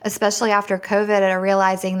especially after COVID, are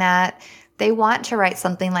realizing that they want to write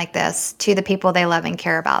something like this to the people they love and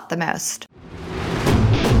care about the most.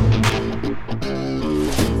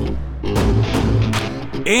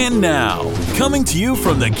 And now, coming to you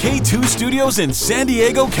from the K2 Studios in San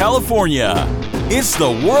Diego, California, it's the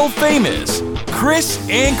world-famous Chris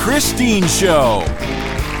and Christine Show.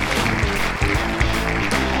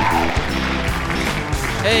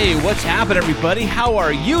 Hey, what's happening, everybody? How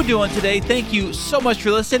are you doing today? Thank you so much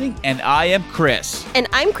for listening, and I am Chris. And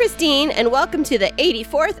I'm Christine, and welcome to the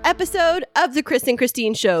 84th episode of the Chris and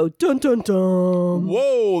Christine Show. Dun, dun, dun.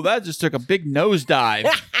 Whoa, that just took a big nosedive.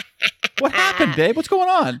 What happened, babe? What's going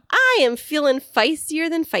on? I am feeling feistier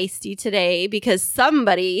than feisty today because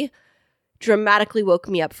somebody dramatically woke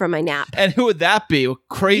me up from my nap. And who would that be?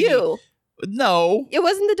 Crazy. You. No. It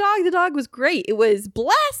wasn't the dog. The dog was great. It was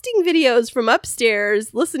blasting videos from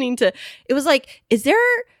upstairs, listening to, it was like, is there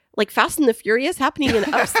like Fast and the Furious happening in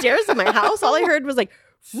upstairs in my house? All I heard was like,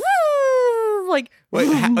 like,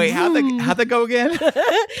 wait, how'd that go again?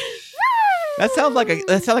 That sounds like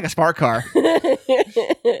a smart car.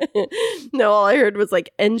 No, all I heard was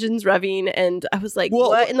like engines revving, and I was like,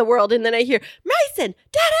 what in the world? And then I hear Mason,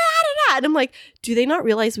 da-da-da-da-da. And I'm like, do they not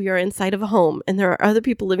realize we are inside of a home and there are other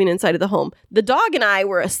people living inside of the home? The dog and I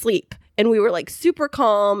were asleep, and we were like super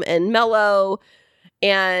calm and mellow.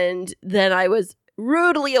 And then I was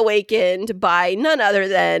rudely awakened by none other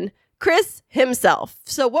than Chris himself.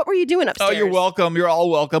 So what were you doing upstairs? Oh, you're welcome. You're all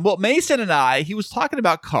welcome. Well, Mason and he was talking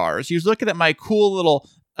about cars. He was looking at my cool little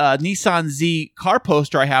Nissan Z car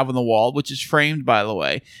poster I have on the wall, which is framed, by the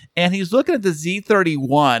way. And he's looking at the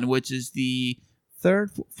Z31, which is the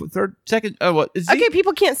second. Okay,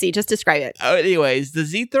 people can't see. Just describe it. Anyways, the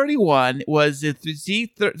Z31 was the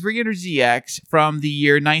Z300ZX from the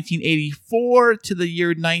year 1984 to the year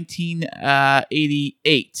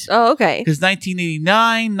 1988. Oh, okay. Because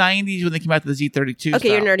 1989, 90s when they came out to the Z32.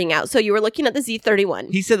 Okay, you're nerding out. So you were looking at the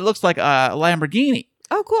Z31. He said it looks like a Lamborghini.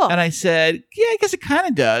 Oh, cool. And I said, yeah, I guess it kind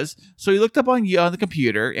of does. So he looked up on the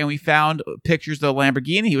computer, and we found pictures of the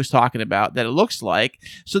Lamborghini he was talking about that it looks like.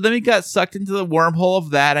 So then we got sucked into the wormhole of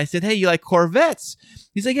that. I said, hey, you like Corvettes?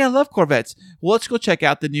 He's like, yeah, I love Corvettes. Well, let's go check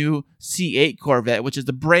out the new C8 Corvette, which is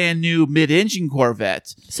the brand new mid-engine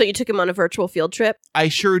Corvette. So you took him on a virtual field trip? I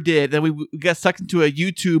sure did. Then we got sucked into a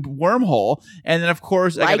YouTube wormhole. And then, of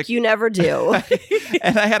course... you never do.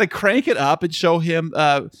 And I had to crank it up and show him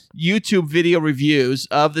YouTube video reviews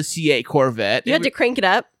of the C8 Corvette. You had to crank it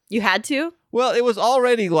up? You had to? Well, it was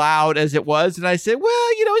already loud as it was. And I said, well,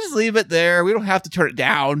 just leave it there. We don't have to turn it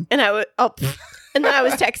down. And and then I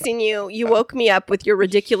was texting you. You woke me up with your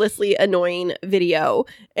ridiculously annoying video.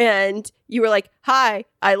 And you were like, hi,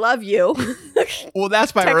 I love you. Well,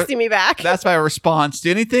 that's my texting me back. That's my response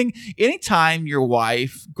to anything. Anytime your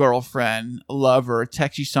wife, girlfriend, lover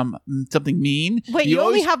texts you something mean. Wait, you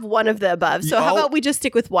only have one of the above. So how about we just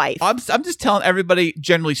stick with wife? I'm just telling everybody,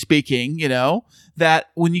 generally speaking, that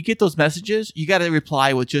when you get those messages, you got to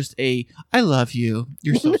reply with just a "I love you."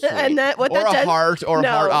 You're so sweet, and that heart or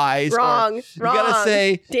heart eyes. Wrong. You got to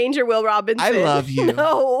say Danger, Will Robinson. I love you.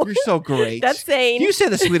 No, you're so great. That's saying you say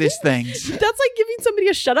the sweetest things. That's like giving somebody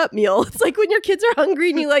a shut up meal. It's like when your kids are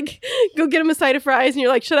hungry and you like go get them a side of fries and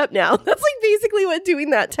you're like, shut up now. That's like basically what doing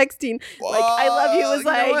that texting like I love you is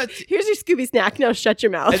like. Here's your Scooby snack. Now shut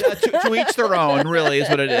your mouth. To each their own. Really is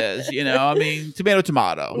what it is. I mean,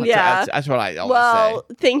 tomato. That's what I always say. Well,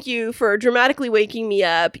 thank you for dramatically waking me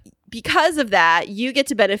up. Because of that, you get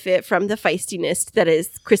to benefit from the feistiness that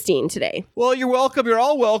is Christine today. Well, you're welcome. You're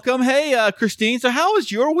all welcome. Hey, Christine. So how has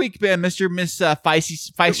your week been, Miss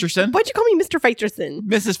Feisterson? Why'd you call me Mr. Feisterson?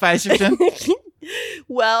 Mrs. Feisterson?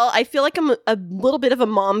 Well, I feel like I'm a little bit of a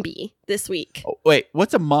mom bee this week. Oh, wait,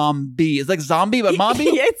 what's a mom bee? It's like zombie, but mom bee?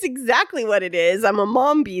 It's exactly what it is. I'm a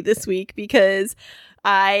mom bee this week because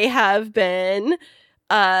I have been...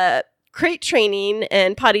 crate training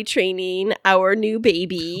and potty training our new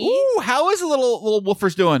baby. Ooh, how is the little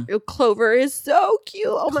woofers doing? Clover is so cute.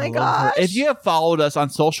 Oh my gosh. If you have followed us on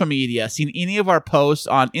social media, seen any of our posts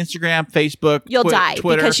on Instagram, Facebook, you'll die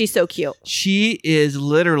Twitter, because she's so cute. She is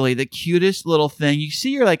literally the cutest little thing. You see,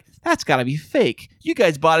 you're like, that's gotta be fake. You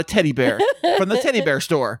guys bought a teddy bear from the teddy bear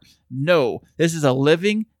store. No, this is a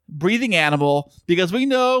living, breathing animal because we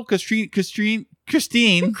know Christine. Can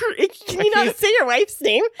you not say your wife's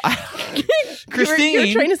name? Christine.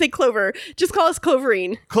 You're trying to say Clover. Just call us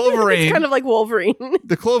Cloverine. Cloverine. It's kind of like Wolverine.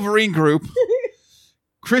 The Cloverine group.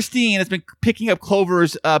 Christine has been picking up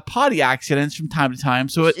Clover's potty accidents from time to time.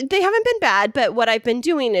 So they haven't been bad, but what I've been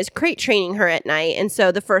doing is crate training her at night. And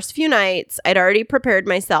so the first few nights, I'd already prepared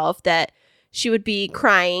myself that she would be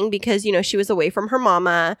crying because, she was away from her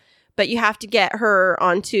mama. but you have to get her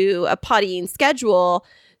onto a pottying schedule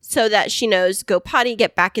so that she knows go potty,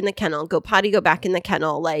 get back in the kennel, go potty, go back in the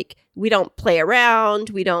kennel. Like, we don't play around.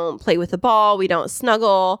 We don't play with the ball. We don't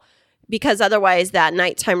snuggle, because otherwise that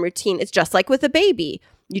nighttime routine, it's just like with a baby.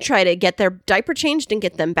 You try to get their diaper changed and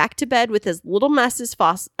get them back to bed with as little fuss as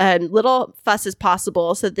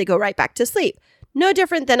possible so that they go right back to sleep. No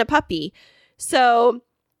different than a puppy. So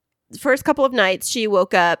the first couple of nights, she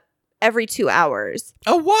woke up every 2 hours.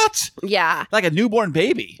 Oh, what? Yeah. Like a newborn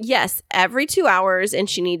baby. Yes, every 2 hours, and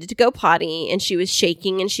she needed to go potty, and she was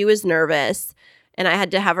shaking and she was nervous, and I had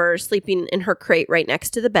to have her sleeping in her crate right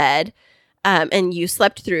next to the bed. And you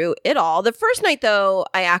slept through it all. The first night, though,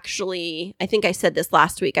 I think I said this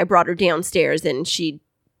last week, I brought her downstairs and she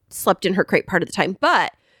slept in her crate part of the time.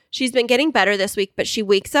 But she's been getting better this week, but she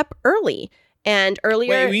wakes up early. And earlier...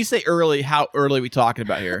 Wait, when you say early, how early are we talking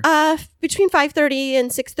about here? Between 5:30 and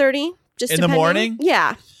 6:30. Just in depending. The morning?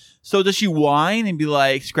 Yeah. So does she whine and be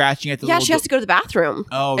like scratching at the she has to go to the bathroom.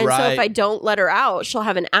 Oh, and right. So if I don't let her out, she'll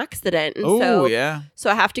have an accident. And yeah.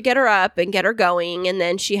 So I have to get her up and get her going. And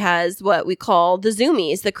then she has what we call the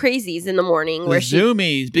zoomies, the crazies in the morning.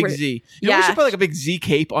 Zoomies, big Z. You know, we should put like a big Z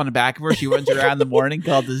cape on the back of her. She runs around in the morning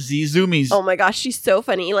called the Z Zoomies. Oh my gosh, she's so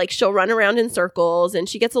funny. Like, she'll run around in circles and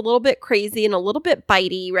she gets a little bit crazy and a little bit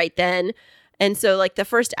bitey right then. And so like the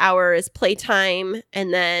first hour is playtime,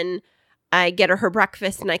 and then I get her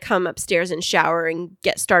breakfast and I come upstairs and shower and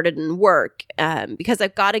get started in work because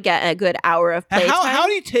I've got to get a good hour of playtime. How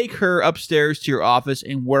do you take her upstairs to your office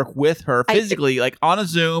and work with her physically, like on a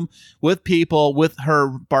Zoom with people, with her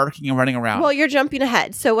barking and running around? Well, you're jumping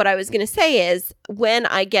ahead. So what I was going to say is when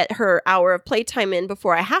I get her hour of playtime in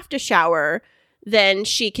before I have to shower, then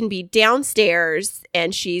she can be downstairs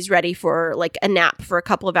and she's ready for like a nap for a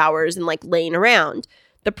couple of hours and like laying around.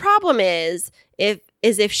 The problem is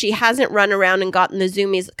if she hasn't run around and gotten the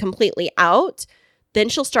zoomies completely out, then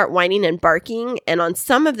she'll start whining and barking. And on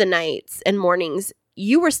some of the nights and mornings,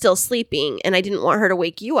 you were still sleeping and I didn't want her to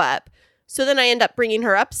wake you up. So then I end up bringing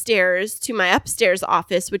her upstairs to my upstairs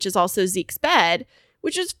office, which is also Zeke's bed,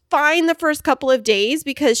 which is fine the first couple of days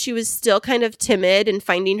because she was still kind of timid and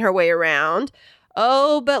finding her way around.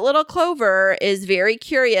 Oh, but little Clover is very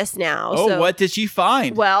curious now. Oh, what did she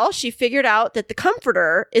find? Well, she figured out that the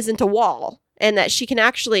comforter isn't a wall and that she can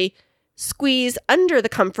actually squeeze under the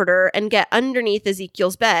comforter and get underneath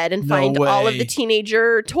Ezekiel's bed and find all of the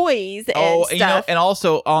teenager toys and stuff. And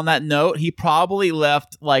also on that note, he probably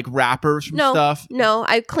left like wrappers from stuff. No,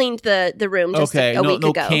 I cleaned the room just a week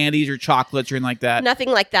ago. No candies or chocolates or anything like that. Nothing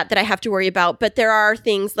like that I have to worry about. But there are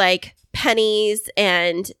things like pennies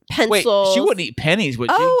and pencils. Wait, she wouldn't eat pennies,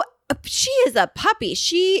 would she? Oh, she is a puppy.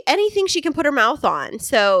 Anything she can put her mouth on.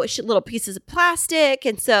 So little pieces of plastic.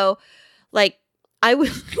 And so like I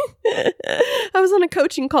was on a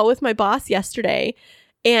coaching call with my boss yesterday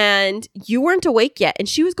and you weren't awake yet. And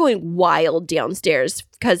she was going wild downstairs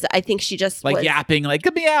because I think she just was yapping, like,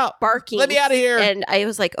 get me out. Barking. Let me out of here. And I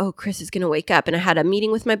was like, oh, Chris is going to wake up. And I had a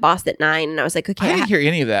meeting with my boss at 9. And I was like, okay. I didn't hear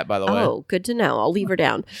any of that, by the way. Oh, good to know. I'll leave her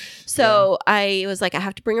down. So I was like, I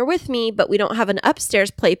have to bring her with me, but we don't have an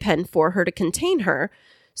upstairs playpen for her to contain her.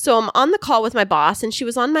 So I'm on the call with my boss and she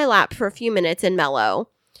was on my lap for a few minutes in mellow.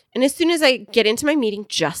 And as soon as I get into my meeting,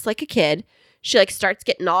 just like a kid, she like starts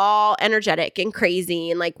getting all energetic and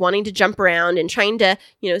crazy and like wanting to jump around and trying to,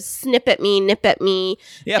 nip at me.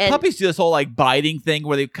 Yeah, puppies do this whole like biting thing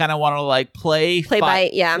where they kind of want to like play,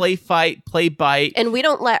 bite, yeah. Play, fight, play, bite. And we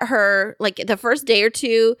don't let her, like the first day or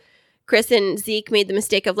two, Chris and Zeke made the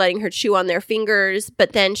mistake of letting her chew on their fingers,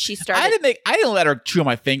 but then she started. I didn't let her chew on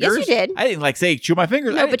my fingers. Yes, you did. I didn't say chew my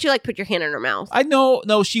fingers. No, but you like put your hand in her mouth. I know.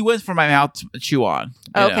 No, she went for my mouth to chew on.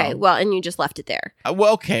 Okay, well, and you just left it there.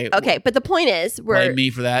 Okay. Okay, but the point is, blame me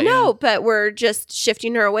for that. No, but we're just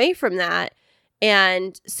shifting her away from that.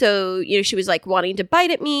 And so, she was like wanting to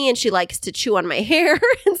bite at me and she likes to chew on my hair.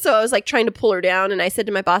 And so I was like trying to pull her down. And I said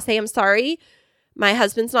to my boss, hey, I'm sorry. My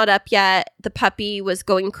husband's not up yet. The puppy was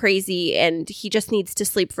going crazy and he just needs to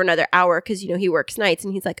sleep for another hour because, he works nights.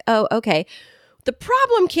 And he's like, oh, okay. The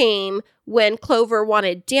problem came when Clover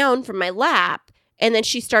wanted down from my lap and then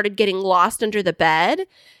she started getting lost under the bed.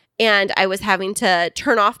 And I was having to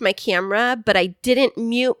turn off my camera, but I didn't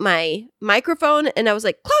mute my microphone. And I was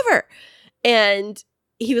like, Clover. And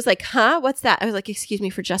he was like, huh? What's that? I was like, excuse me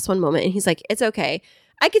for just one moment. And he's like, it's okay.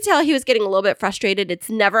 I could tell he was getting a little bit frustrated. It's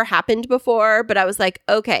never happened before, but I was like,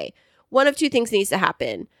 okay, one of two things needs to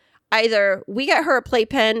happen. Either we get her a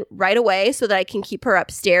playpen right away so that I can keep her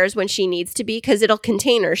upstairs when she needs to be because it'll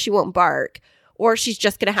contain her. She won't bark. or she's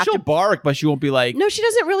just going to have She'll to bark, but she won't be like... No, she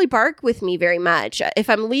doesn't really bark with me very much. If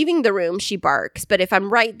I'm leaving the room, she barks. But if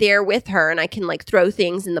I'm right there with her and I can like throw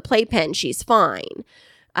things in the playpen, she's fine.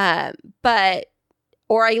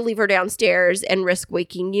 Or I leave her downstairs and risk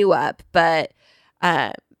waking you up. But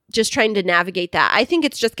just trying to navigate that. I think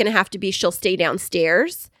it's just going to have to be she'll stay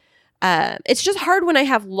downstairs. It's just hard when I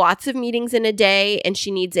have lots of meetings in a day and she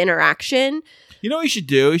needs interaction. You know what you should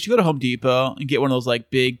do? You should go to Home Depot and get one of those like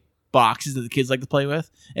big boxes that the kids like to play with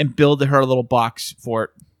and build her a little box for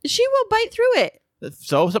it. She will bite through it.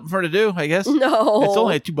 So something for her to do, I guess. No. It's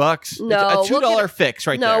only $2. No. It's a $2 fix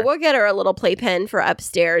right there. No, we'll get her a little playpen for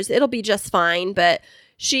upstairs. It'll be just fine, but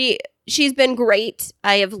she's been great.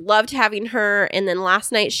 I have loved having her. And then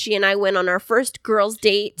last night, she and I went on our first girls'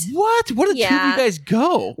 date. What? Where did two of you guys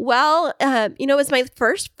go? Well, it was my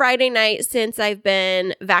first Friday night since I've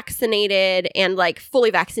been vaccinated and like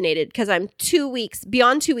fully vaccinated because I'm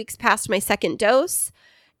beyond 2 weeks past my second dose.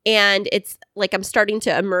 And it's like I'm starting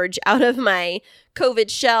to emerge out of my COVID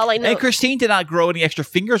shell. I know. And Christine did not grow any extra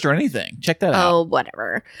fingers or anything. Check that out. Oh,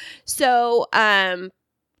 whatever. So,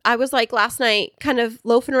 I was like last night kind of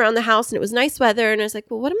loafing around the house and it was nice weather. And I was like,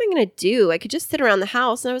 well, what am I going to do? I could just sit around the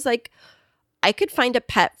house. And I was like, I could find a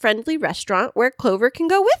pet friendly restaurant where Clover can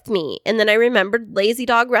go with me. And then I remembered Lazy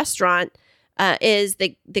Dog Restaurant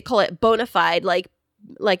they call it bona fide, like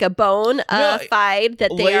a bone fide that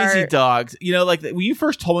they are. Lazy Dogs. You know, like when you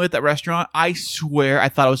first told me about that restaurant, I swear I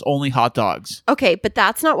thought it was only hot dogs. Okay, but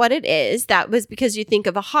that's not what it is. That was because you think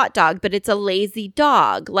of a hot dog, but it's a lazy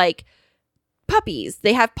dog. Like puppies.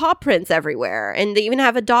 They have paw prints everywhere. And they even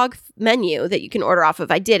have a dog menu that you can order off of.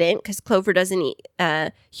 I didn't because Clover doesn't eat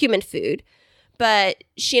human food. But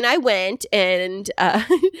she and I went and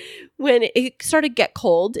when it started to get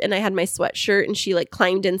cold and I had my sweatshirt and she like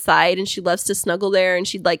climbed inside and she loves to snuggle there and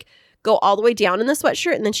she'd like go all the way down in the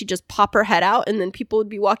sweatshirt and then she'd just pop her head out and then people would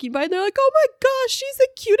be walking by and they're like, oh my gosh, she's the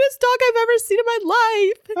cutest dog I've ever seen in my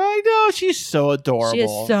life. I know. She's so adorable. She is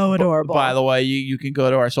so adorable. By the way, you can go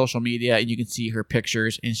to our social media and you can see her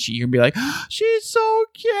pictures and you can be like, oh, she's so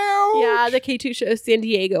cute. Yeah, the K2 Show San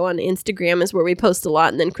Diego on Instagram is where we post a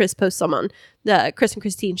lot. And then Chris posts some on the Chris and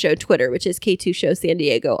Christine Show Twitter, which is K2 Show San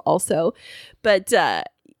Diego also. But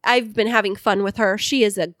I've been having fun with her. She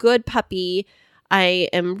is a good puppy. I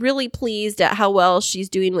am really pleased at how well she's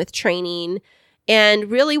doing with training.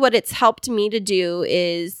 And really what it's helped me to do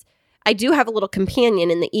is I do have a little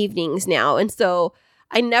companion in the evenings now. And so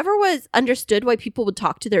I never was understood why people would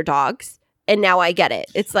talk to their dogs. And now I get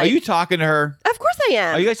it. It's like, are you talking to her? Of course I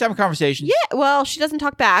am. Are you guys having conversations? Yeah. Well, she doesn't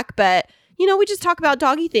talk back, but you know, we just talk about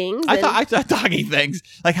doggy things. I thought doggy things.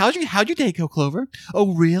 Like, how'd your day go, Clover?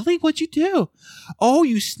 Oh, really? What'd you do? Oh,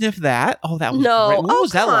 you sniffed that? Oh, that was no. great. What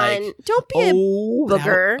was that like? Don't be a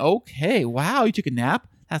booger. Okay. Wow. You took a nap?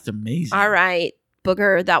 That's amazing. All right.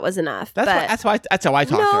 Booger, that was enough. That's how I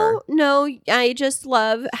talk to her. No, I just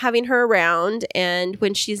love having her around, and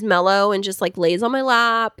when she's mellow and just like lays on my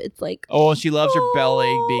lap, it's like she loves her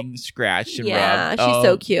belly being scratched and rubbed. Yeah, she's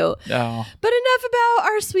so cute. Oh. But enough about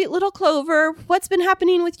our sweet little Clover. What's been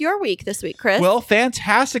happening with your week this week, Chris? Well,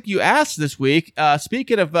 fantastic you asked this week.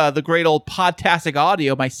 Speaking of the great old Podtastic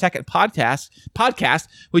Audio, my second podcast,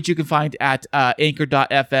 which you can find at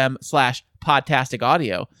anchor.fm/Podtastic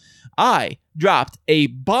Audio. I dropped a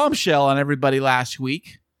bombshell on everybody last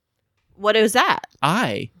week. What was that?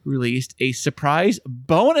 I released a surprise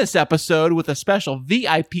bonus episode with a special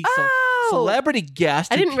VIP celebrity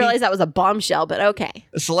guest. I didn't realize that was a bombshell, but okay.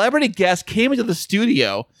 A celebrity guest came into the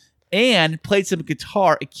studio and played some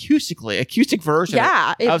guitar acoustic version.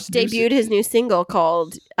 Yeah, it debuted his new single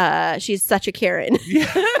called She's Such a Karen.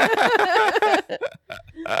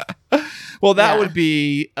 Well, that would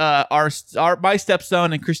be my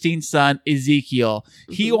stepson and Christine's son, Ezekiel.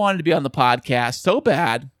 Mm-hmm. He wanted to be on the podcast so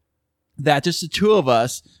bad that just the two of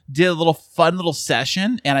us did a fun little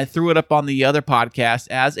session, and I threw it up on the other podcast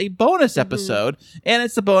as a bonus episode. And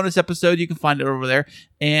it's a bonus episode. You can find it over there.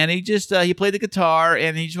 And he just he played the guitar,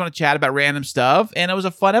 and he just wanted to chat about random stuff. And it was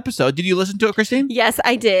a fun episode. Did you listen to it, Christine? Yes,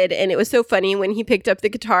 I did. And it was so funny when he picked up the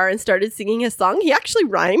guitar and started singing his song. He actually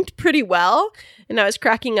rhymed pretty well, and I was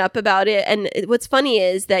cracking up about it. And what's funny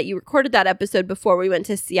is that you recorded that episode before we went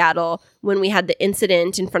to Seattle when we had the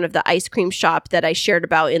incident in front of the ice cream shop that I shared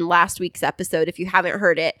about in last week's episode. If you haven't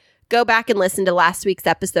heard it, go back and listen to last week's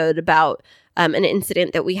episode about an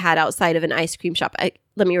incident that we had outside of an ice cream shop.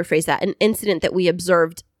 Let me rephrase that. An incident that we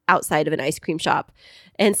observed outside of an ice cream shop.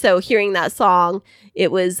 And so hearing that song,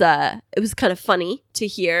 it was kind of funny to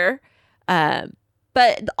hear.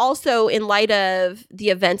 But also in light of the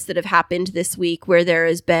events that have happened this week, where there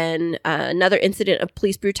has been another incident of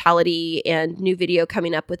police brutality and new video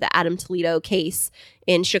coming up with the Adam Toledo case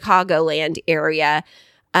in Chicagoland area,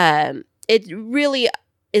 it really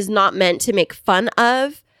is not meant to make fun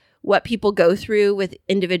of what people go through with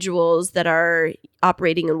individuals that are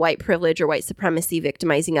operating in white privilege or white supremacy,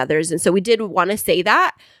 victimizing others. And so we did want to say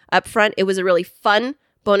that up front. It was a really fun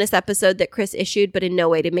bonus episode that Chris issued, but in no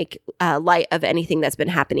way to make light of anything that's been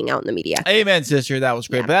happening out in the media. Amen, sister. That was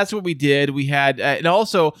great. Yeah. But that's what we did. We had, and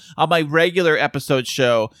also on my regular episode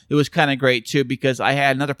show, it was kind of great too, because I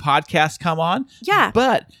had another podcast come on. Yeah.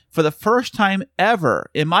 But for the first time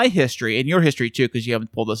ever in my history, and your history too, because you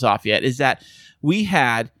haven't pulled this off yet, is that we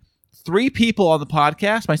had 3 people on the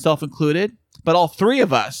podcast, myself included, but all 3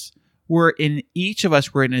 of us each of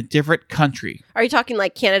us were in a different country. Are you talking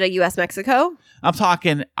like Canada, US, Mexico? I'm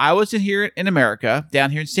talking, I was here in America,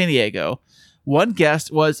 down here in San Diego. One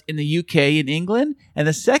guest was in the UK in England, and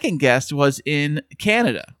the second guest was in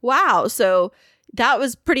Canada. Wow. So that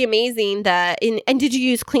was pretty amazing. And did you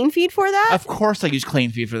use Clean Feed for that? Of course I use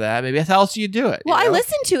Clean Feed for that. Maybe how else do you do it? Well, I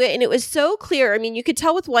listened to it and it was so clear. I mean, you could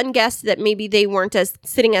tell with one guest that maybe they weren't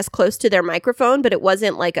sitting as close to their microphone, but it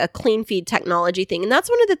wasn't like a Clean Feed technology thing. And that's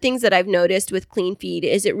one of the things that I've noticed with Clean Feed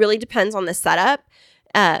is it really depends on the setup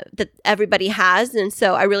that everybody has. And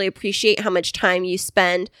so I really appreciate how much time you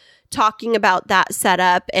spend talking about that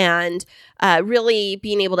setup and really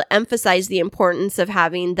being able to emphasize the importance of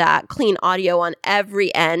having that clean audio on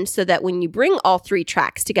every end so that when you bring all 3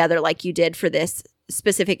 tracks together like you did for this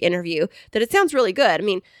specific interview, that it sounds really good. I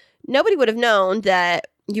mean, nobody would have known that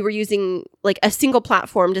you were using like a single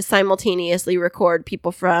platform to simultaneously record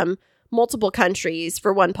people from multiple countries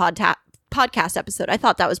for one podcast episode. I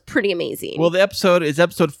thought that was pretty amazing. Well, the episode is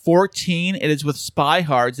episode 14. It is with Spy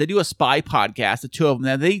Hards. They do a spy podcast, the 2 of them.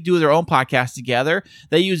 Now, they do their own podcast together.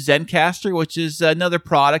 They use Zencastr, which is another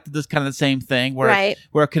product that does kind of the same thing, where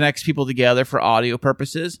it connects people together for audio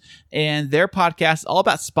purposes. And their podcast is all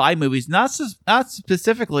about spy movies, not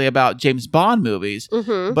specifically about James Bond movies,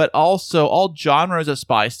 but also all genres of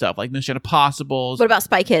spy stuff, like Mission Impossible. What about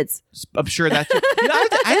Spy Kids? I'm sure that's...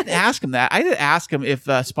 I didn't ask him that. I didn't ask him if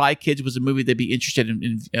Spy Kids was a movie they'd be interested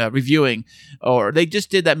in reviewing, or they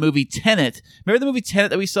just did that movie Tenet. Remember the movie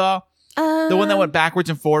Tenet that we saw? The one that went backwards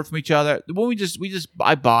and forward from each other. The one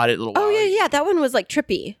I bought it a little while. Oh yeah, that one was like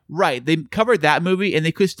trippy. Right. They covered that movie and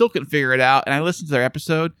they still couldn't figure it out. And I listened to their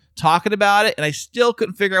episode talking about it, and I still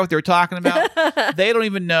couldn't figure out what they were talking about. They don't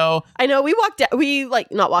even know. I know. We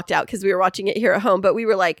not walked out because we were watching it here at home, but we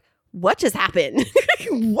were like, what just happened?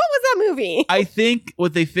 What was that movie? I think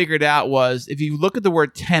what they figured out was if you look at the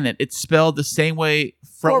word tenant, it's spelled the same way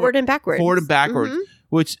forward and backwards. Forward and backwards,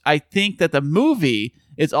 which I think that the movie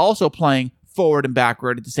is also playing forward and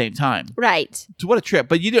backward at the same time. Right. So what a trip.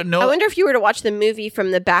 But you don't know. I wonder if you were to watch the movie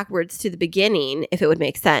from the backwards to the beginning, if it would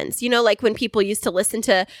make sense. You know, like when people used to listen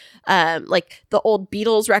to like the old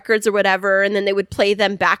Beatles records or whatever, and then they would play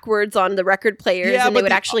them backwards on the record players, and they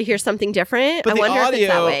would actually hear something different. I wonder if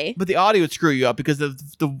it's that way. But the audio would screw you up because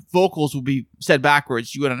the vocals would be said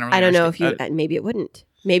backwards. You wouldn't really understand. Know if maybe it wouldn't.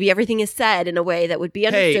 Maybe everything is said in a way that would be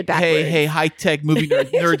understood backwards. Hey, high-tech movie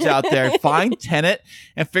nerds out there, find Tenet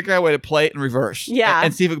and figure out a way to play it in reverse. Yeah.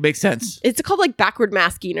 And see if it makes sense. It's called like backward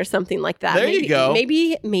masking or something like that. There you go.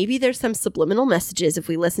 Maybe there's some subliminal messages if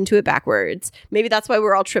we listen to it backwards. Maybe that's why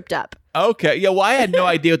we're all tripped up. Okay. Yeah, well, I had no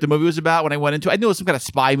idea what the movie was about when I went into it. I knew it was some kind of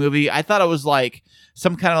spy movie. I thought it was like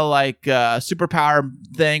some kind of like superpower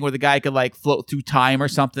thing where the guy could like float through time or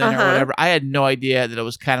something or whatever. I had no idea that it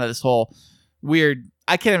was kind of this whole weird...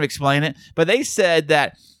 I can't even explain it, but they said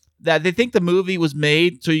that they think the movie was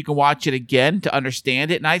made so you can watch it again to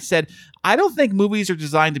understand it. And I said, I don't think movies are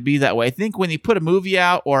designed to be that way. I think when you put a movie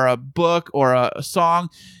out or a book or a song,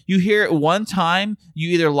 you hear it one time, you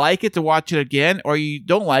either like it to watch it again or you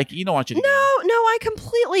don't like it, you don't watch it again. No, I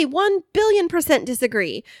completely 1,000,000,000%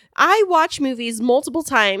 disagree. I watch movies multiple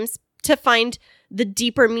times to find the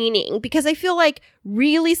deeper meaning because I feel like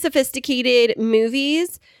really sophisticated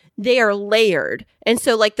movies, they are layered. And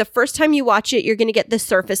so like the first time you watch it, you're going to get the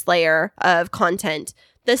surface layer of content.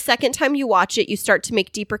 The second time you watch it, you start to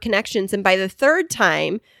make deeper connections. And by the third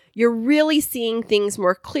time, you're really seeing things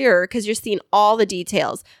more clearer because you're seeing all the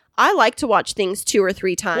details. I like to watch things 2 or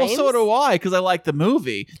 3 times. Well, so do I, because I like the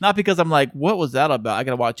movie. Not because I'm like, what was that about? I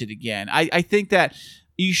got to watch it again. I think that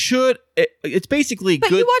you should. It's basically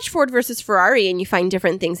but good. You watch Ford versus Ferrari and you find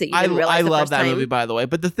different things that you didn't realize I the love first that time. movie, by the way.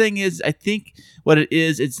 But the thing is, I think what it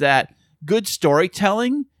is, it's that good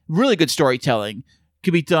storytelling, really good storytelling,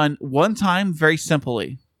 can be done one time very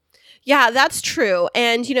simply. Yeah, that's true.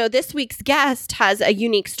 And, this week's guest has a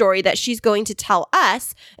unique story that she's going to tell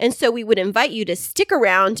us. And so we would invite you to stick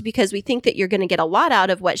around because we think that you're going to get a lot out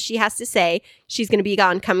of what she has to say. She's going to be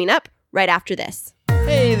coming up right after this.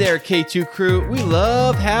 Hey there, K2 crew. We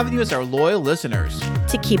love having you as our loyal listeners.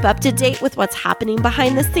 To keep up to date with what's happening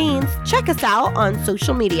behind the scenes, check us out on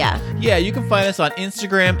social media. Yeah, you can find us on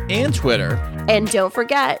Instagram and Twitter. And don't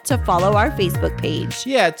forget to follow our Facebook page.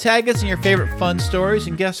 Yeah, tag us in your favorite fun stories,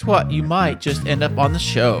 and guess what? You might just end up on the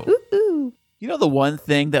show. Ooh. You know the one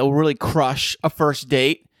thing that will really crush a first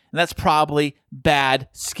date? And that's probably bad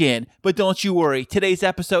skin. But don't you worry. Today's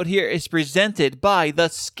episode here is presented by The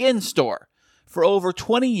Skin Store. For over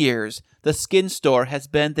 20 years, The Skin Store has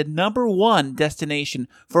been the #1 destination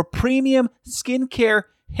for premium skincare,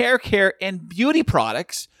 hair care, and beauty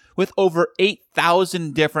products with over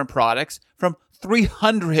 8,000 different products from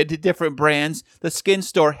 300 different brands. The Skin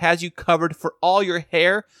Store has you covered for all your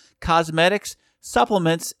hair, cosmetics,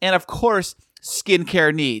 supplements, and of course,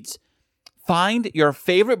 skincare needs. Find your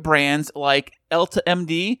favorite brands like Elta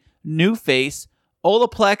MD, New Face,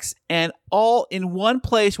 Olaplex, and all in one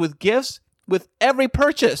place with gifts with every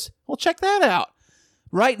purchase. Well, check that out.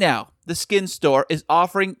 Right now, the Skin Store is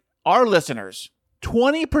offering our listeners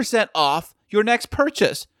 20% off your next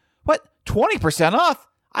purchase. What? 20% off?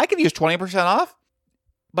 I could use 20% off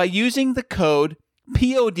by using the code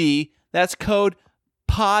POD. That's code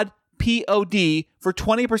POD, POD, for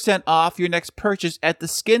 20% off your next purchase at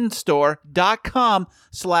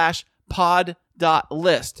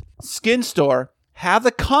theskinstore.com/pod.list. Skin Store, have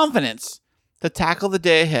the confidence to tackle the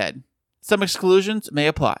day ahead. Some exclusions may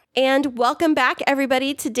apply. And welcome back,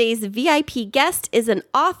 everybody. Today's VIP guest is an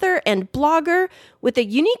author and blogger with a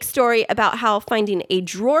unique story about how finding a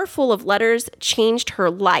drawer full of letters changed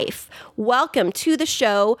her life. Welcome to the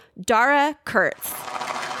show, Dara Kurtz.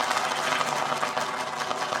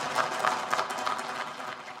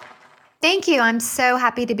 Thank you. I'm so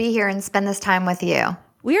happy to be here and spend this time with you.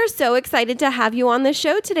 We are so excited to have you on the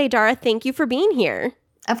show today, Dara. Thank you for being here.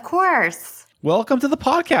 Of course. Welcome to the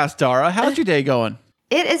podcast, Dara. How's your day going?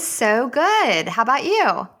 It is so good. How about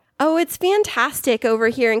you? Oh, it's fantastic over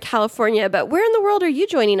here in California, but where in the world are you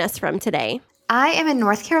joining us from today? I am in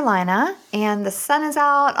North Carolina, and the sun is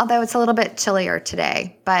out, although it's a little bit chillier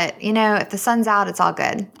today. But, if the sun's out, it's all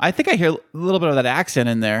good. I think I hear a little bit of that accent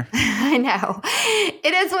in there. I know.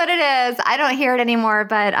 It is what it is. I don't hear it anymore,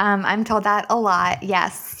 but I'm told that a lot.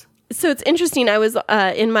 Yes. So it's interesting. I was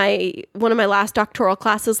in one of my last doctoral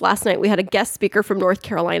classes last night. We had a guest speaker from North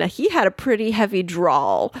Carolina. He had a pretty heavy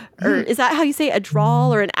drawl. Or is that how you say a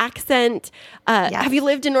drawl or an accent? Yes. Have you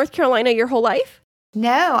lived in North Carolina your whole life?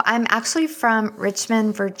 No, I'm actually from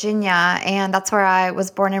Richmond, Virginia, and that's where I was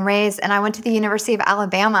born and raised. And I went to the University of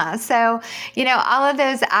Alabama. So, all of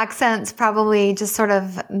those accents probably just sort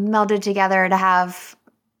of melded together to have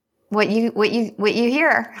what you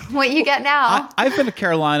hear, what you get now. I've been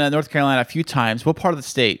to North Carolina a few times. What part of the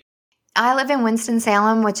state? I live in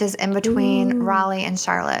Winston-Salem, which is in between Raleigh and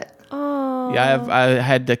Charlotte. Oh. Yeah, I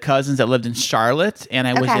had the cousins that lived in Charlotte, and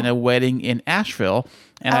I was in a wedding in Asheville.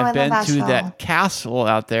 And I've been to that castle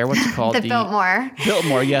out there. What's it called? The Biltmore.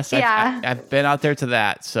 Biltmore, yes. Yeah. I've been out there to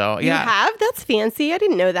that. So, yeah. You have? That's fancy. I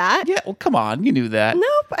didn't know that. Yeah, well, come on. You knew that.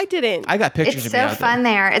 Nope, I didn't. I got pictures of me out there. It's so fun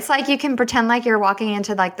there. It's like you can pretend like you're walking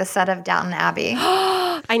into like the set of Downton Abbey.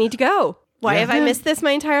 I need to go. Why have I missed this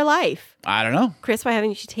my entire life? I don't know. Chris, why haven't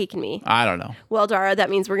you taken me? I don't know. Well, Dara, that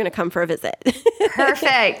means we're going to come for a visit.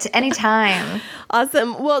 Perfect. Anytime.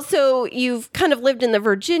 Awesome. Well, so you've kind of lived in the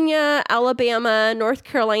Virginia, Alabama, North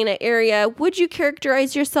Carolina area. Would you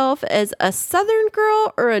characterize yourself as a Southern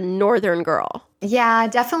girl or a Northern girl? Yeah,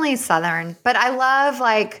 definitely Southern. But I love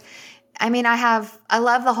I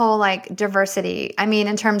love the whole like diversity. I mean,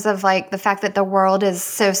 in terms of like the fact that the world is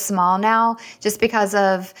so small now just because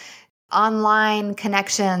of online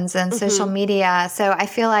connections and social media. So I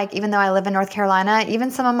feel like even though I live in North Carolina,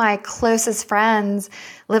 even some of my closest friends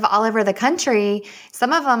live all over the country.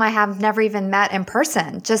 Some of them I have never even met in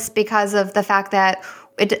person just because of the fact that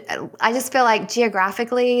I just feel like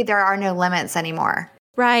geographically there are no limits anymore.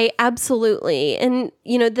 Right, absolutely. And,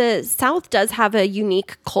 the South does have a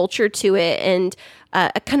unique culture to it and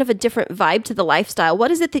a kind of a different vibe to the lifestyle.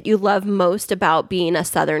 What is it that you love most about being a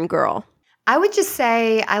Southern girl? I would just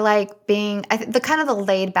say I like being the kind of the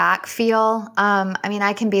laid back feel.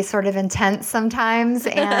 I can be sort of intense sometimes,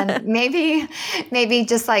 and maybe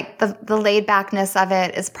just like the laid backness of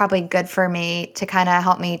it is probably good for me to kind of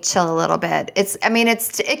help me chill a little bit.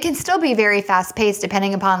 It can still be very fast paced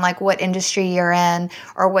depending upon like what industry you're in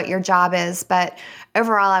or what your job is. But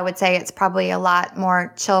overall, I would say it's probably a lot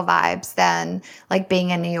more chill vibes than like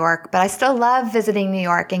being in New York. But I still love visiting New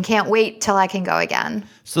York and can't wait till I can go again.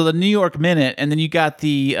 So the New York minute, and then you got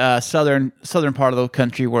the southern part of the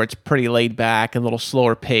country where it's pretty laid back, a little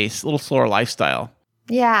slower pace, a little slower lifestyle.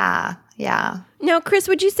 Yeah. Now, Chris,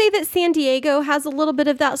 would you say that San Diego has a little bit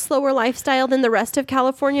of that slower lifestyle than the rest of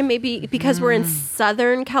California? Maybe because we're in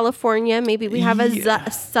Southern California, maybe we have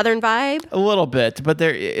a Southern vibe? A little bit, but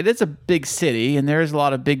it is a big city, and there is a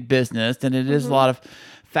lot of big business, and it is a lot of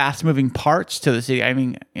fast-moving parts to the city. I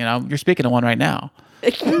mean, you're speaking of one right now.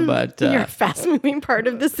 But you're a fast-moving part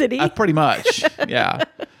of the city. Pretty much, yeah.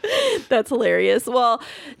 That's hilarious. Well,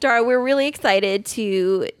 Dara, we're really excited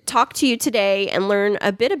to talk to you today and learn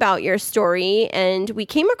a bit about your story. And we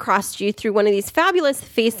came across you through one of these fabulous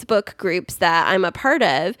Facebook groups that I'm a part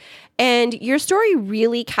of. And your story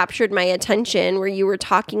really captured my attention, where you were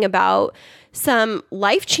talking about some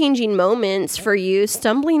life-changing moments for you,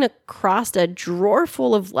 stumbling across a drawer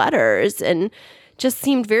full of letters, and just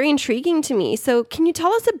seemed very intriguing to me. So can you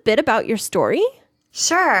tell us a bit about your story?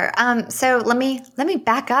 Sure. So let me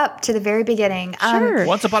back up to the very beginning. Sure.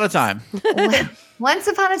 Once upon a time. Once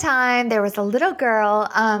upon a time, there was a little girl.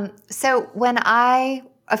 So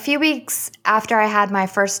a few weeks after I had my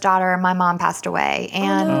first daughter, my mom passed away.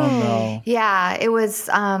 And no. Yeah, it was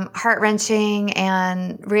heart-wrenching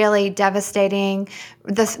and really devastating.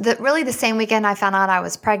 Really the same weekend I found out I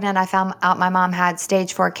was pregnant, I found out my mom had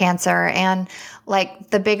stage 4 cancer. And like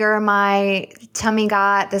the bigger my tummy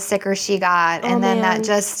got, the sicker she got. And then that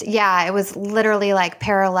just, it was literally like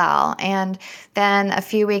parallel. And then a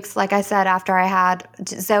few weeks, like I said, after I had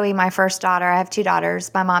Zoe, my first daughter, I have 2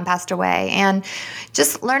 daughters, my mom passed away. And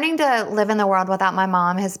just learning to live in the world without my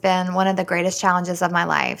mom has been one of the greatest challenges of my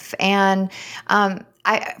life. And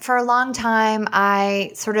for a long time,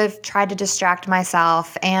 I sort of tried to distract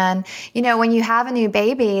myself. And, when you have a new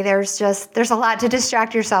baby, there's a lot to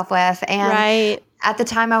distract yourself with. And right. At the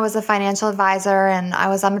time, I was a financial advisor and I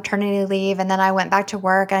was on maternity leave. And then I went back to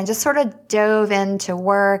work and I just sort of dove into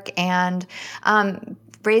work and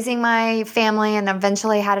raising my family, and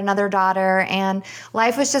eventually had another daughter, and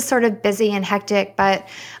life was just sort of busy and hectic. But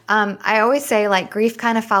I always say, like, grief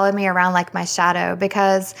kind of followed me around like my shadow,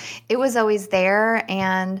 because it was always there,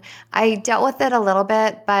 and I dealt with it a little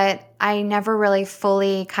bit, but I never really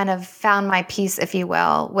fully kind of found my peace, if you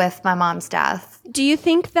will, with my mom's death. Do you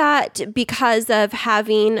think that because of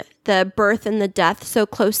having the birth and the death so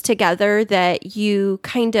close together, that you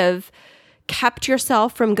kind of kept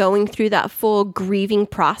yourself from going through that full grieving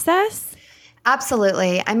process?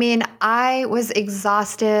 Absolutely. I mean, I was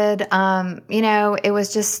exhausted. It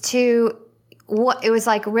was just it was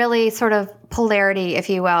like really sort of polarity, if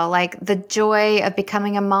you will, like the joy of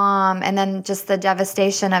becoming a mom, and then just the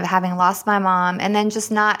devastation of having lost my mom, and then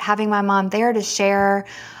just not having my mom there to share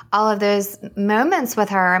all of those moments with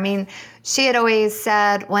her. I mean, she had always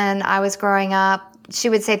said when I was growing up, she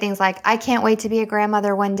would say things like, I can't wait to be a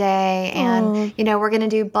grandmother one day. And, we're going to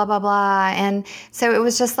do blah, blah, blah. And so it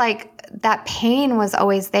was just like that pain was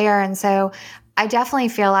always there. And so I definitely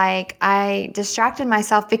feel like I distracted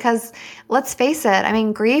myself because, let's face it, I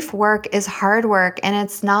mean, grief work is hard work and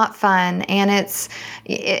it's not fun, and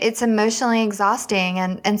it's emotionally exhausting.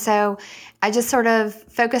 And so I just sort of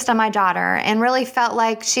focused on my daughter and really felt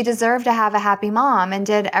like she deserved to have a happy mom, and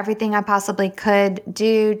did everything I possibly could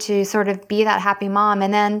do to sort of be that happy mom.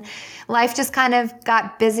 And then life just kind of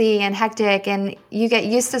got busy and hectic, and you get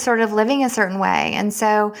used to sort of living a certain way. And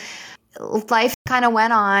so life kind of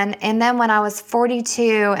went on. And then when I was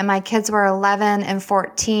 42 and my kids were 11 and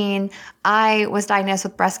 14, I was diagnosed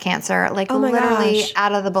with breast cancer, literally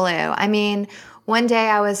out of the blue. I mean, one day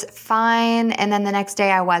I was fine, and then the next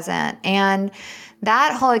day I wasn't. And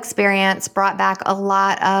that whole experience brought back a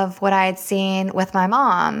lot of what I had seen with my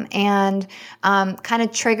mom, and kind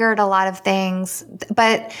of triggered a lot of things.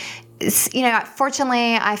 But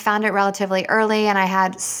fortunately, I found it relatively early, and I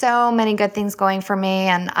had so many good things going for me,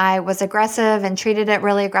 and I was aggressive and treated it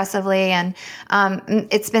really aggressively. And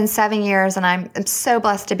it's been 7 years, and I'm so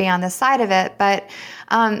blessed to be on this side of it. But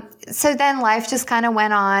so then life just kind of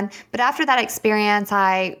went on. But after that experience,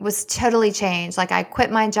 I was totally changed. Like, I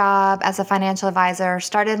quit my job as a financial advisor,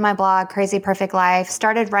 started my blog, Crazy Perfect Life,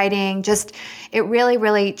 started writing. Just, it really,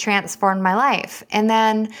 really transformed my life. And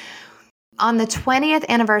then on the 20th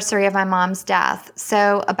anniversary of my mom's death,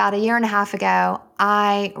 so about a year and a half ago,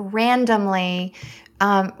 I randomly,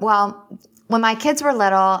 when my kids were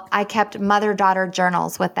little, I kept mother-daughter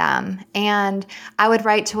journals with them. And I would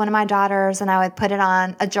write to one of my daughters and I would put it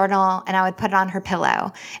on a journal and I would put it on her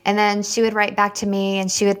pillow. And then she would write back to me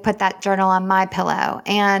and she would put that journal on my pillow.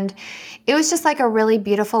 And it was just like a really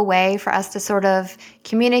beautiful way for us to sort of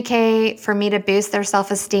communicate, for me to boost their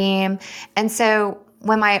self-esteem. And so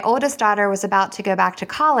when my oldest daughter was about to go back to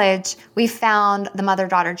college, we found the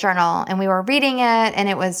mother-daughter journal and we were reading it and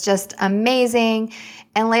it was just amazing.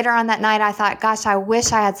 And later on that night, I thought, gosh, I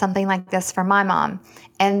wish I had something like this for my mom.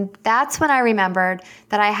 And that's when I remembered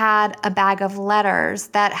that I had a bag of letters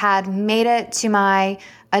that had made it to my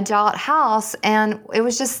adult house. And it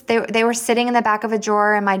was just, they were sitting in the back of a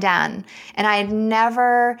drawer in my den. And I had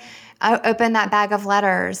never opened that bag of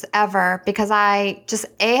letters ever because I just,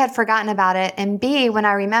 A, had forgotten about it. And B, when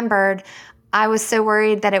I remembered, I was so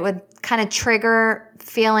worried that it would kind of trigger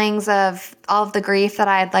feelings of all of the grief that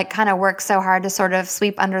I had like kind of worked so hard to sort of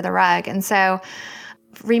sweep under the rug. And so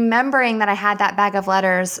remembering that I had that bag of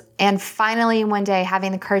letters and finally one day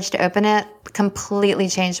having the courage to open it completely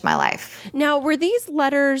changed my life. Now, were these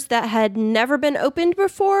letters that had never been opened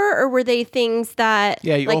before, or were they things that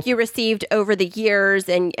you received over the years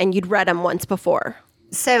and you'd read them once before?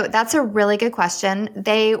 So that's a really good question.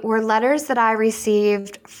 They were letters that I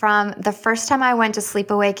received from the first time I went to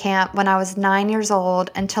sleepaway camp when I was 9 years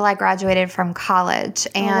old until I graduated from college.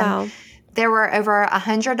 And there were over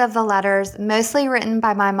 100 of the letters, mostly written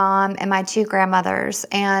by my mom and my two grandmothers.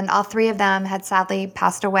 And all three of them had sadly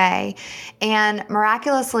passed away. And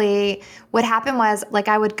miraculously, what happened was like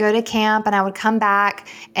I would go to camp and I would come back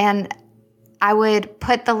and I would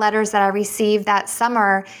put the letters that I received that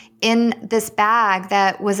summer in this bag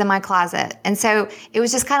that was in my closet. And so it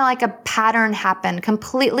was just kind of like a pattern happened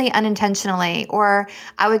completely unintentionally. Or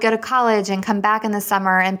I would go to college and come back in the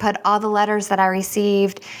summer and put all the letters that I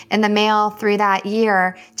received in the mail through that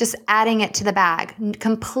year, just adding it to the bag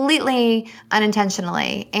completely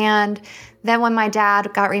unintentionally. And then when my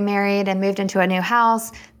dad got remarried and moved into a new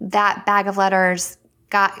house, that bag of letters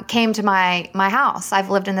came to my house.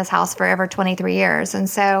 I've lived in this house for over 23 years. And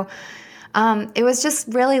so it was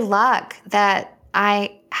just really luck that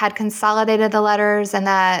I had consolidated the letters and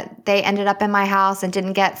that they ended up in my house and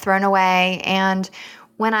didn't get thrown away. And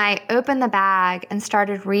when I opened the bag and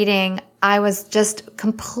started reading, I was just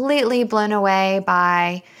completely blown away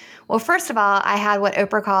by, well, first of all, I had what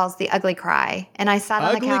Oprah calls the ugly cry. And I sat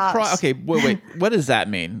on the couch. Ugly cry? Okay, wait. What does that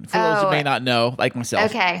mean? For those who may not know, like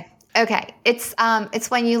myself. Okay. It's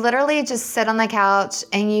when you literally just sit on the couch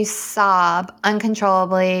and you sob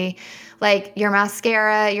uncontrollably, like your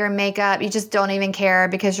mascara, your makeup, you just don't even care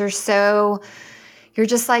because you're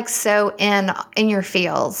just like so in your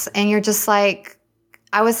feels and you're just like,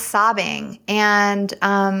 I was sobbing and,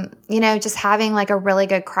 just having like a really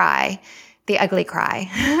good cry, the ugly cry.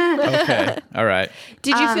 Okay. All right.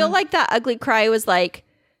 Did you feel like that ugly cry was like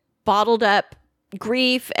bottled up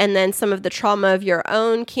grief and then some of the trauma of your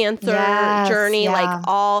own cancer journey,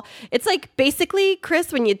 it's like basically,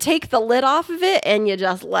 Chris, when you take the lid off of it and you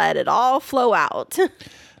just let it all flow out.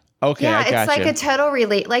 Okay, yeah, it's like a total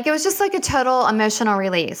release. Like it was just like a total emotional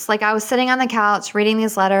release. Like I was sitting on the couch reading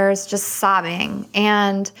these letters, just sobbing.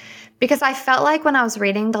 And because I felt like when I was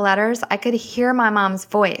reading the letters, I could hear my mom's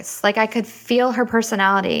voice. Like I could feel her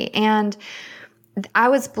personality. And I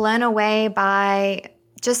was blown away by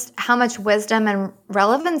just how much wisdom and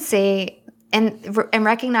relevancy and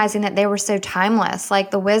recognizing that they were so timeless.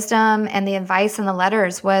 Like the wisdom and the advice in the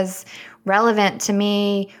letters was relevant to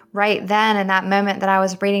me right then in that moment that I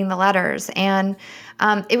was reading the letters. And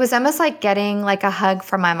it was almost like getting like a hug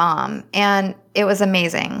from my mom. And it was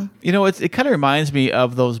amazing. It kind of reminds me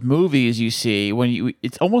of those movies you see when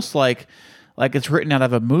it's almost like it's written out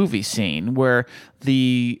of a movie scene where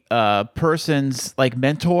the person's like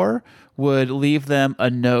mentor would leave them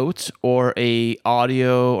a note or a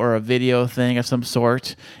audio or a video thing of some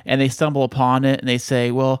sort, and they stumble upon it and they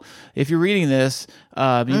say, well, if you're reading this,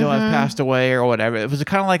 I've passed away or whatever. Was it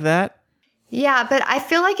kind of like that? Yeah, but I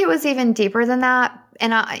feel like it was even deeper than that.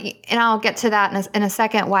 And I'll get to that in a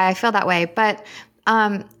second, why I feel that way. But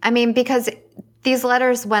because these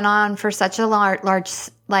letters went on for such a large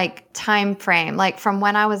time frame, like from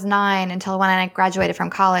when I was 9 until when I graduated from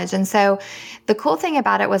college. And so the cool thing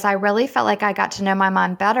about it was I really felt like I got to know my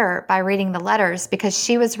mom better by reading the letters because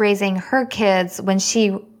she was raising her kids when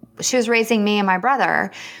she was raising me and my brother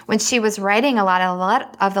when she was writing a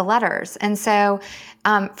lot of the letters. And so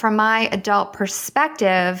from my adult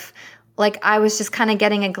perspective, like I was just kind of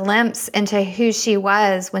getting a glimpse into who she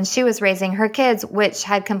was when she was raising her kids, which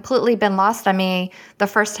had completely been lost on me the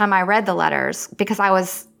first time I read the letters because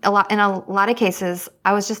in a lot of cases,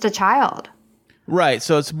 I was just a child. Right.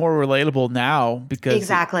 So it's more relatable now because.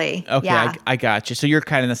 Exactly. Okay. Yeah. I got you. So you're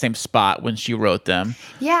kind of in the same spot when she wrote them.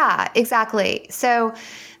 Yeah, exactly. So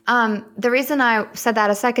the reason I said that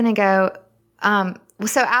a second ago,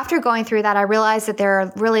 so after going through that, I realized that there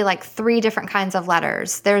are really like 3 different kinds of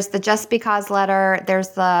letters. There's the just because letter, there's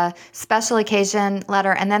the special occasion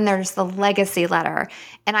letter, and then there's the legacy letter.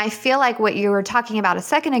 And I feel like what you were talking about a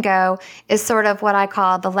second ago is sort of what I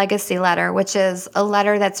call the legacy letter, which is a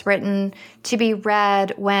letter that's written to be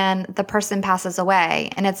read when the person passes away.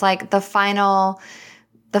 And it's like the final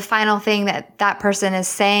thing that person is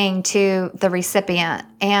saying to the recipient.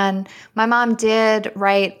 And my mom did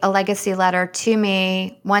write a legacy letter to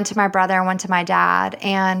me, one to my brother and one to my dad.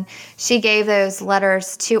 And she gave those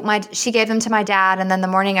letters she gave them to my dad. And then the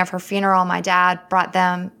morning of her funeral, my dad brought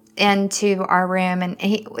them into our room and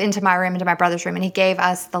into my room, into my brother's room, and he gave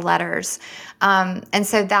us the letters. And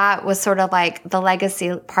so that was sort of like the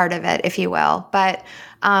legacy part of it, if you will. But,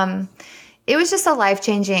 it was just a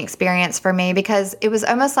life-changing experience for me because it was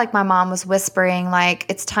almost like my mom was whispering, like,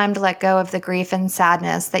 it's time to let go of the grief and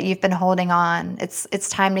sadness that you've been holding on. It's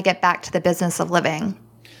time to get back to the business of living.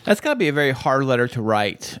 That's got to be a very hard letter to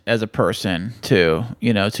write as a person to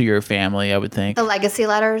your family, I would think. The legacy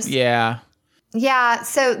letters? Yeah. Yeah,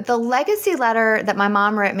 so the legacy letter that my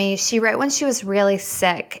mom wrote me, she wrote when she was really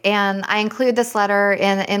sick. And I include this letter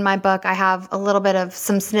in my book. I have a little bit of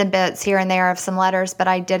some snippets here and there of some letters, but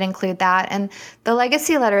I did include that. And the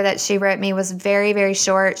legacy letter that she wrote me was very, very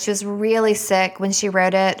short. She was really sick when she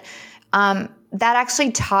wrote it. That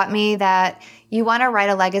actually taught me that you want to write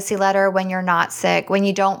a legacy letter when you're not sick, when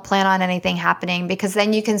you don't plan on anything happening, because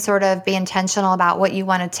then you can sort of be intentional about what you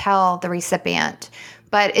want to tell the recipient.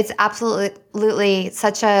 But it's absolutely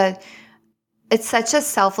such a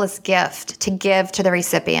selfless gift to give to the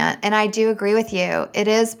recipient. And I do agree with you. It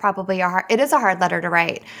is probably a hard letter to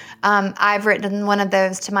write. I've written one of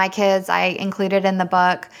those to my kids. I include it in the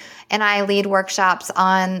book, and I lead workshops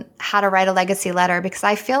on how to write a legacy letter because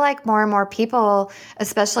I feel like more and more people,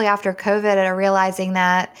 especially after COVID, are realizing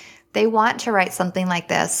that they want to write something like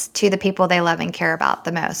this to the people they love and care about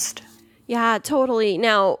the most. Yeah, totally.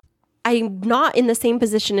 Now, I'm not in the same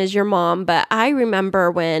position as your mom, but I remember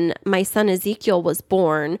when my son Ezekiel was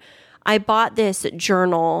born, I bought this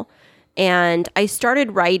journal and I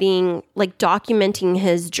started writing, like documenting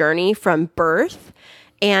his journey from birth.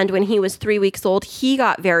 And when he was 3 weeks old, he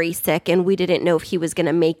got very sick and we didn't know if he was going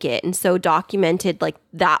to make it. And so documented like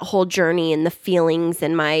that whole journey and the feelings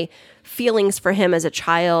and my feelings for him as a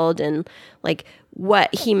child and like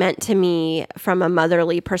what he meant to me from a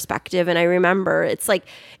motherly perspective. And I remember it's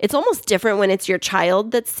almost different when it's your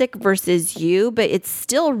child that's sick versus you, but it's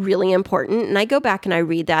still really important. And I go back and I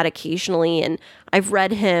read that occasionally, and I've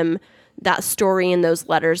read him that story and those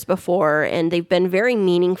letters before, and they've been very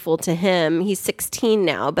meaningful to him. He's 16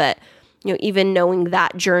 now, but even knowing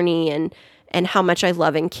that journey and how much I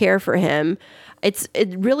love and care for him, it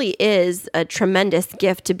really is a tremendous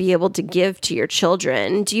gift to be able to give to your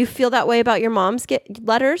children. Do you feel that way about your mom's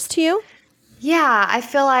letters to you? Yeah, I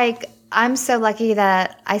feel like I'm so lucky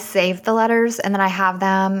that I saved the letters and that I have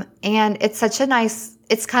them. And it's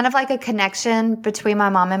kind of like a connection between my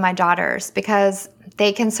mom and my daughters because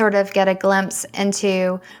they can sort of get a glimpse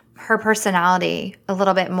into her personality a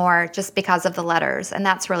little bit more just because of the letters. And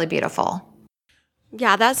that's really beautiful.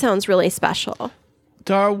 Yeah, that sounds really special.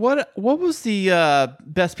 Dara, what was the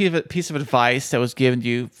best piece of advice that was given to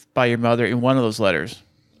you by your mother in one of those letters?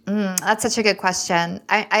 That's such a good question.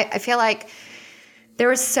 I feel like there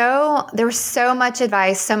was so much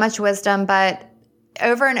advice, so much wisdom, but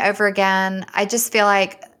over and over again, I just feel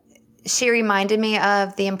like she reminded me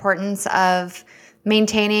of the importance of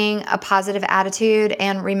maintaining a positive attitude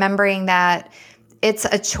and remembering that it's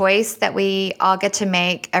a choice that we all get to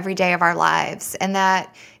make every day of our lives, and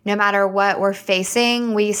that no matter what we're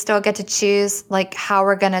facing, we still get to choose like how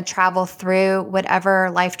we're going to travel through whatever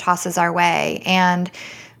life tosses our way. And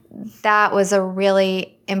that was a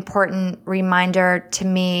really important reminder to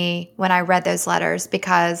me when I read those letters,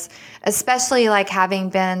 because especially like having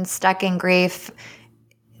been stuck in grief,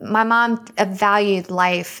 my mom valued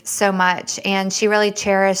life so much, and she really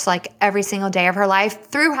cherished like every single day of her life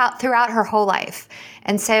throughout her whole life.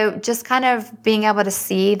 And so just kind of being able to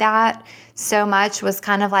see that so much was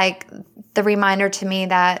kind of like the reminder to me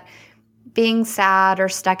that being sad or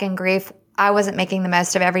stuck in grief, I wasn't making the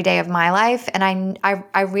most of every day of my life. And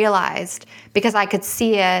I realized, because I could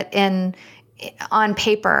see it on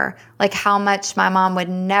paper, like how much my mom would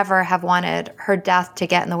never have wanted her death to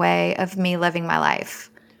get in the way of me living my life.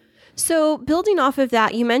 So building off of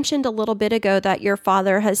that, you mentioned a little bit ago that your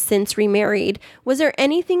father has since remarried. Was there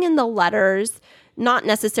anything in the letters not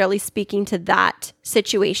necessarily speaking to that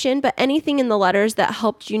situation, but anything in the letters that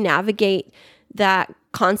helped you navigate that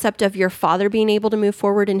concept of your father being able to move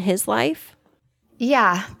forward in his life?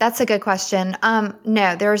 Yeah, that's a good question.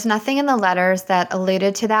 No, there was nothing in the letters that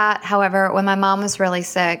alluded to that. However, when my mom was really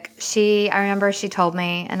sick, I remember she told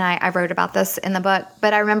me, and I wrote about this in the book,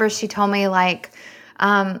 but I remember she told me like,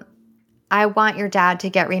 I want your dad to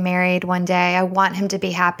get remarried one day. I want him to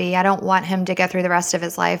be happy. I don't want him to go through the rest of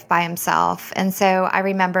his life by himself. And so I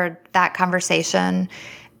remembered that conversation,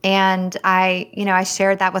 and I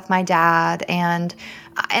shared that with my dad, and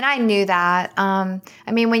I knew that. I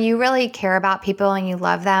mean, when you really care about people and you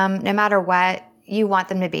love them, no matter what, you want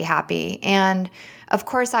them to be happy. And of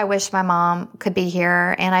course, I wish my mom could be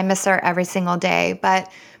here, and I miss her every single day.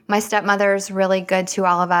 But my stepmother's really good to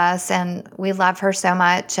all of us, and we love her so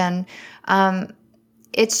much. And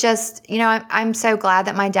it's just, I'm so glad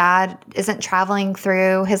that my dad isn't traveling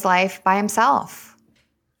through his life by himself.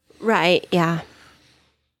 Right. Yeah.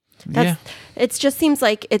 It just seems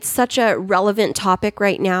like it's such a relevant topic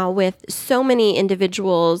right now, with so many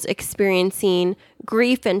individuals experiencing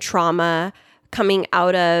grief and trauma coming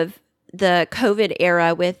out of the COVID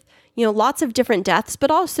era, with, lots of different deaths,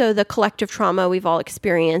 but also the collective trauma we've all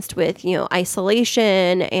experienced with,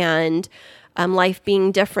 isolation and life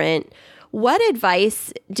being different. What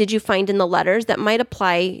advice did you find in the letters that might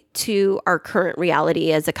apply to our current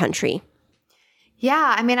reality as a country?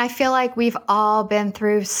 Yeah, I mean, I feel like we've all been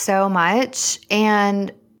through so much,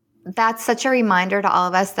 and that's such a reminder to all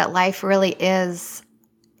of us that life really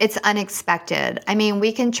it's unexpected. I mean,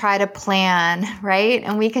 we can try to plan, right?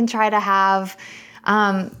 And we can try to have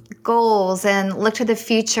goals and look to the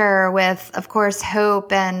future with, of course,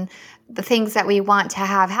 hope and the things that we want to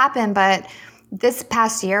have happen. But this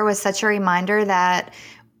past year was such a reminder that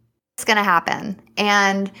it's going to happen.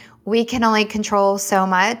 And we can only control so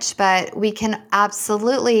much, but we can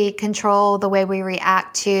absolutely control the way we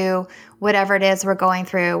react to whatever it is we're going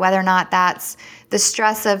through, whether or not that's the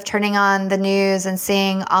stress of turning on the news and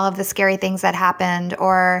seeing all of the scary things that happened,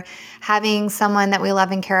 or having someone that we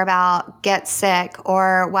love and care about get sick,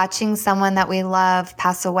 or watching someone that we love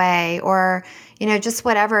pass away, or, just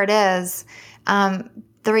whatever it is.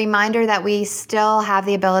 The reminder that we still have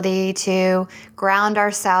the ability to ground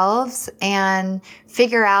ourselves and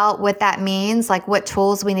figure out what that means, like what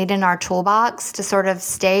tools we need in our toolbox to sort of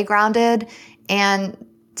stay grounded and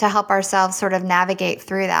to help ourselves sort of navigate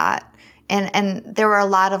through that. And there were a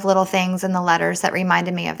lot of little things in the letters that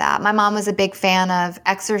reminded me of that. My mom was a big fan of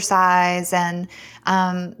exercise and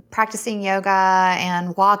practicing yoga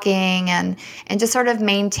and walking and just sort of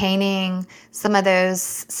maintaining some of those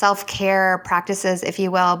self-care practices, if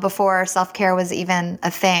you will, before self-care was even a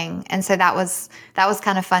thing. And so that was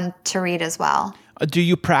kind of fun to read as well. Do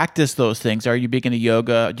you practice those things? Are you big into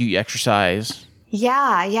yoga? Do you exercise?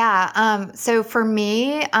 Yeah. So for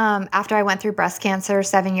me, after I went through breast cancer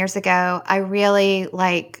 7 years ago, I really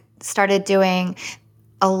started doing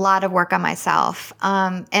a lot of work on myself,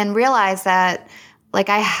 and realized that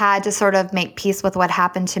I had to sort of make peace with what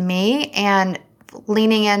happened to me, and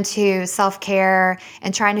leaning into self-care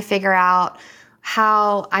and trying to figure out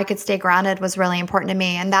how I could stay grounded was really important to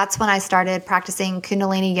me. And that's when I started practicing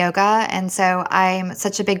Kundalini yoga. And so I'm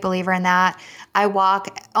such a big believer in that. I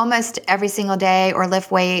walk almost every single day or lift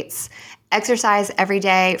weights. Exercise every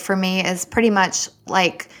day for me is pretty much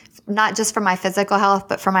not just for my physical health,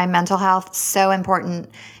 but for my mental health, so important.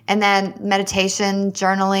 And then meditation,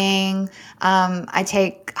 journaling, I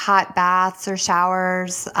take hot baths or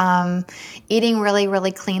showers. Eating really,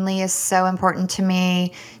 really cleanly is so important to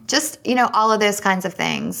me. Just, all of those kinds of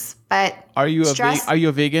things. But are you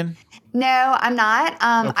a vegan? No, I'm not.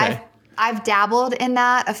 Okay. I've dabbled in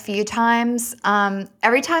that a few times.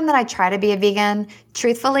 Every time that I try to be a vegan,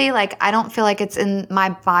 truthfully, I don't feel like it's in my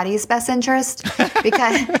body's best interest,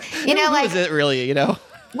 because, is it really, Well,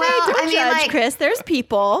 hey, don't judge, Chris. There's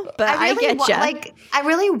people, but I get you. I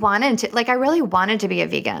really wanted to be a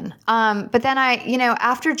vegan. But then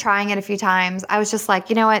after trying it a few times, I was just like,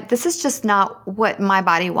 you know what? This is just not what my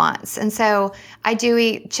body wants. And so I do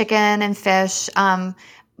eat chicken and fish,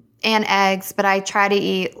 and eggs, but I try to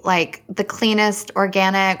eat the cleanest,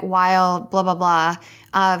 organic, wild, blah, blah, blah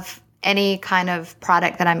of any kind of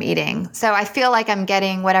product that I'm eating. So I feel like I'm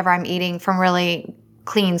getting whatever I'm eating from really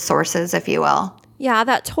clean sources, if you will. Yeah,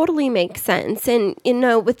 that totally makes sense. And,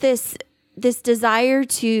 with this desire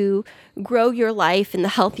to grow your life in the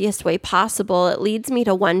healthiest way possible, it leads me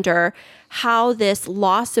to wonder how this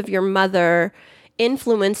loss of your mother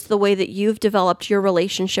influenced the way that you've developed your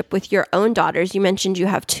relationship with your own daughters. You mentioned you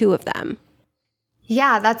have 2 of them.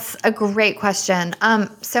 Yeah, that's a great question.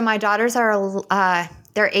 So my daughters are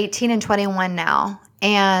they're 18 and 21 now.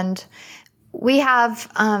 And we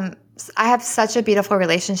have, I have such a beautiful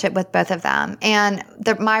relationship with both of them. And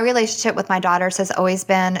my relationship with my daughters has always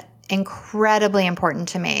been incredibly important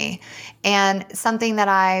to me, and something that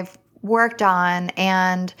I've worked on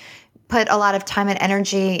and put a lot of time and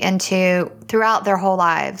energy into throughout their whole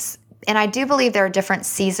lives. And I do believe there are different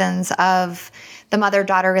seasons of the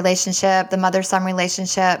mother-daughter relationship, the mother-son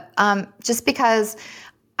relationship, just because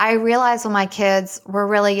I realized when my kids were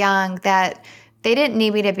really young that they didn't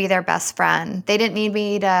need me to be their best friend. They didn't need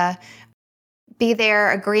me to be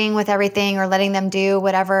there agreeing with everything or letting them do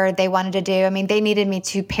whatever they wanted to do. I mean, they needed me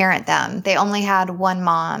to parent them. They only had one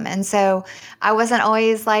mom. And so I wasn't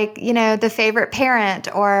always like, the favorite parent,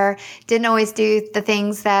 or didn't always do the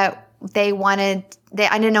things that they wanted.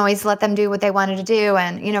 I didn't always let them do what they wanted to do.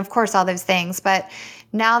 And, of course, all those things. But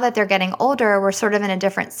now that they're getting older, we're sort of in a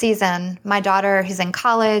different season. My daughter, who's in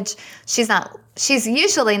college, she's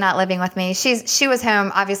usually not living with me. She was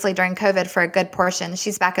home obviously during COVID for a good portion.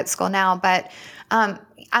 She's back at school now, but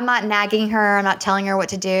I'm not nagging her. I'm not telling her what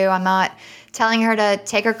to do. I'm not telling her to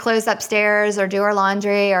take her clothes upstairs or do her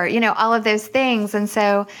laundry or, all of those things. And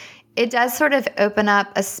so it does sort of open up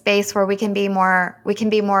a space where we can be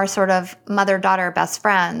more sort of mother-daughter best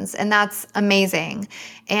friends. And that's amazing.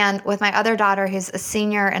 And with my other daughter, who's a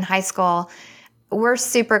senior in high school, we're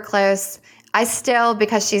super close. I still,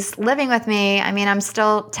 because she's living with me, I'm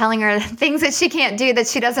still telling her things that she can't do that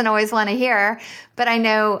she doesn't always want to hear. But I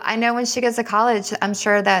know when she goes to college, I'm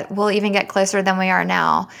sure that we'll even get closer than we are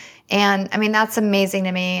now. And that's amazing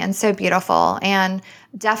to me and so beautiful and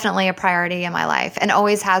definitely a priority in my life, and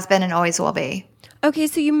always has been and always will be. Okay,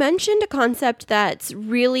 so you mentioned a concept that's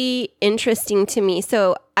really interesting to me.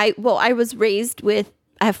 So I was raised with,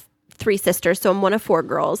 I have 3 sisters, so I'm one of 4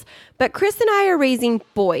 girls. But Chris and I are raising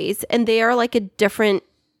boys, and they are like a different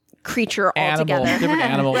creature altogether. Different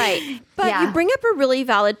animal. Right. But you bring up a really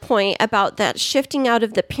valid point about that shifting out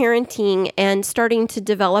of the parenting and starting to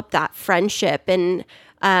develop that friendship. And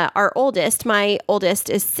my oldest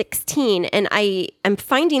is 16, and I am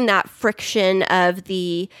finding that friction of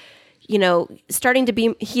the, he's starting to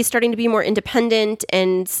be more independent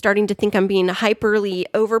and starting to think I'm being hyperly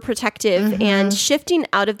overprotective, and shifting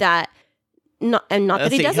out of that. Not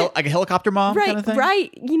that he doesn't, like a helicopter mom right, kind of thing.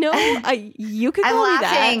 Right. You could call me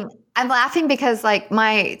that. I'm laughing because like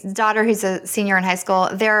my daughter, who's a senior in high school,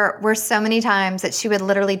 there were so many times that she would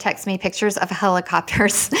literally text me pictures of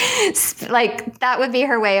helicopters. Like that would be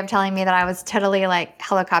her way of telling me that I was totally like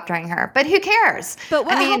helicoptering her. But who cares? But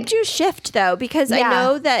what helped you shift though? Because I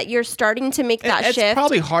know that you're starting to make that shift. It's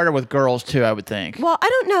probably harder with girls too, I would think. Well, I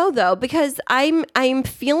don't know though, because I'm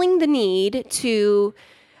feeling the need to,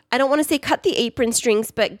 I don't want to say cut the apron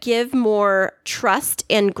strings, but give more trust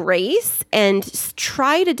and grace and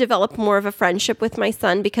try to develop more of a friendship with my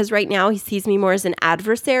son, because right now he sees me more as an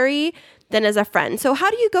adversary than as a friend. So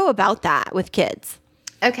how do you go about that with kids?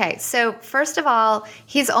 Okay, so first of all,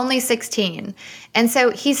 he's only 16. And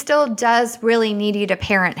so he still does really need you to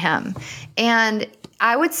parent him. And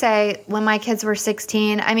I would say when my kids were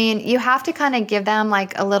 16, you have to kind of give them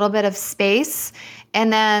like a little bit of space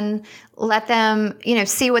and then let them,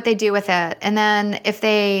 see what they do with it. And then if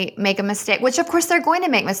they make a mistake, which of course they're going to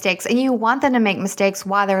make mistakes, and you want them to make mistakes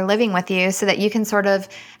while they're living with you so that you can sort of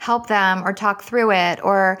help them or talk through it,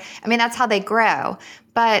 or, that's how they grow.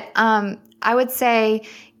 But I would say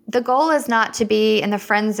the goal is not to be in the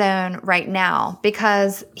friend zone right now,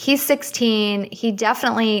 because he's 16. He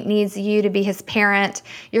definitely needs you to be his parent.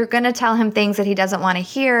 You're going to tell him things that he doesn't want to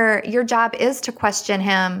hear. Your job is to question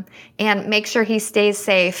him and make sure he stays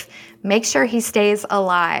safe. Make sure he stays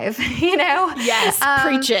alive, Yes,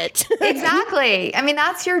 preach it. Exactly.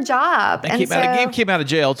 That's your job. And keep him out of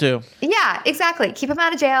jail too. Yeah, exactly. Keep him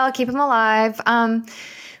out of jail, keep him alive.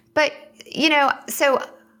 But, so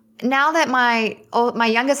now that my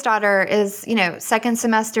youngest daughter is, second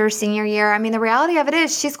semester, senior year, the reality of it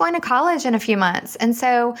is she's going to college in a few months. And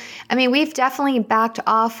so, we've definitely backed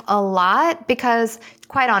off a lot because,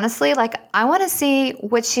 quite honestly, like, I want to see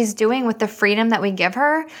what she's doing with the freedom that we give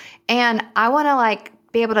her. And I want to,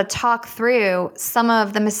 be able to talk through some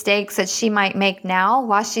of the mistakes that she might make now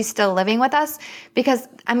while she's still living with us. Because,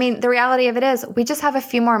 the reality of it is we just have a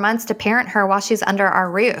few more months to parent her while she's under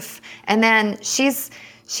our roof. And then she's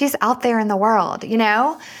out there in the world,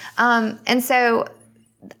 And so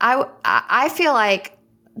I feel like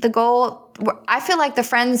the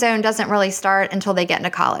friend zone doesn't really start until they get into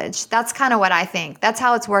college. That's kind of what I think. That's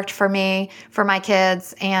how it's worked for me, for my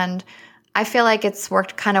kids. And I feel like it's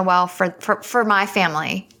worked kind of well for my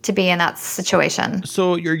family to be in that situation.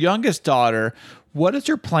 So your youngest daughter, what is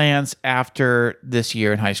your plans after this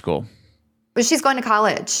year in high school? But she's going to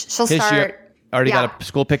college. She'll Has she start. already got a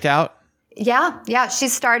school picked out? Yeah.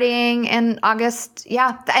 She's starting in August.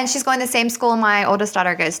 Yeah. And she's going to the same school my oldest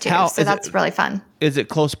daughter goes to. So that's really fun. Is it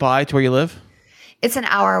close by to where you live? It's an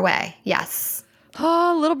hour away. Yes.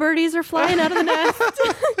 Oh, little birdies are flying out of the nest.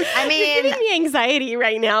 I mean, you're giving me anxiety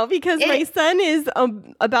right now because my son is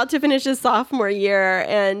about to finish his sophomore year,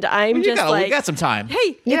 and I'm we got some time.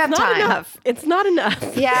 Hey, it's not enough. It's not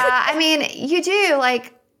enough. Yeah, I mean, you do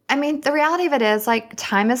the reality of it is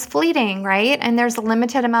time is fleeting, right? And there's a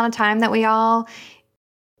limited amount of time that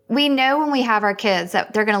we know when we have our kids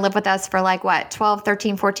that they're going to live with us for 12,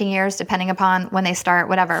 13, 14 years, depending upon when they start,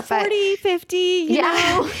 whatever. 40, 50, you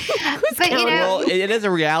know. But, well, it is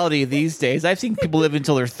a reality these days. I've seen people live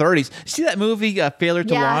until their 30s. See that movie, Failure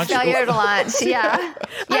to Launch? Failure to Launch, yeah.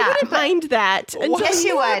 I wouldn't mind that. Yes,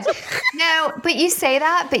 you would. No, but you say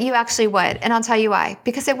that, but you actually would. And I'll tell you why.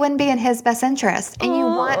 Because it wouldn't be in his best interest. And you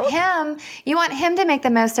want him to make the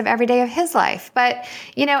most of every day of his life. But,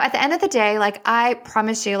 at the end of the day, I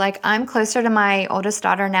promise you, I'm closer to my oldest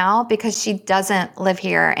daughter now because she doesn't live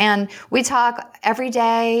here. And we talk every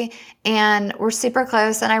day and we're super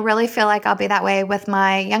close. And I really feel like I'll be that way with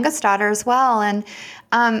my youngest daughter as well. And,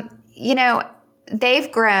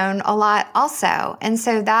 they've grown a lot also. And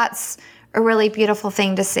so that's a really beautiful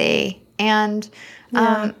thing to see. And,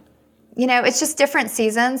 it's just different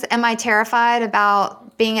seasons. Am I terrified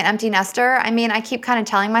about being an empty nester? I mean, I keep kind of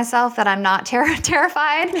telling myself that I'm not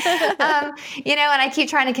terrified, and I keep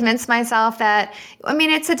trying to convince myself that,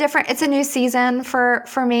 it's a new season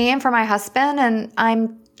for me and for my husband, and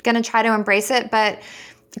I'm going to try to embrace it. But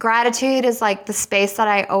gratitude is the space that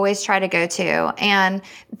I always try to go to. And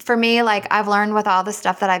for me, I've learned with all the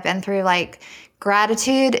stuff that I've been through,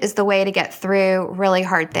 gratitude is the way to get through really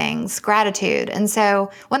hard things. Gratitude. And so,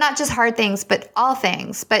 not just hard things, but all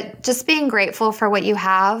things, but just being grateful for what you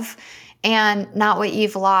have and not what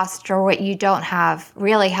you've lost or what you don't have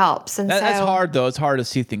really helps. And that's hard though. It's hard to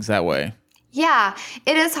see things that way. Yeah,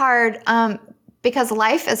 it is hard because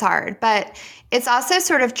life is hard, but it's also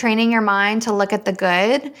sort of training your mind to look at the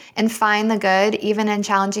good and find the good even in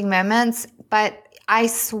challenging moments. But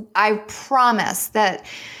I promise that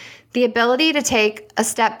the ability to take a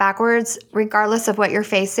step backwards, regardless of what you're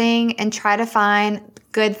facing, and try to find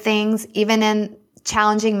good things, even in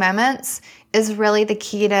challenging moments, is really the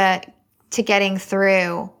key to getting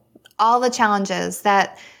through all the challenges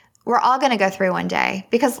that we're all going to go through one day,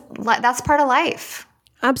 because that's part of life.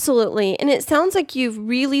 Absolutely. And it sounds like you've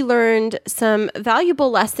really learned some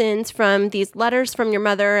valuable lessons from these letters from your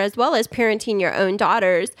mother, as well as parenting your own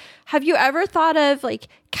daughters. Have you ever thought of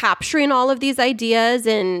capturing all of these ideas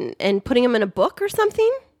and putting them in a book or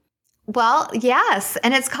something? Well, yes.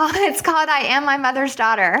 And it's called I Am My Mother's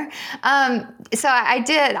Daughter. So I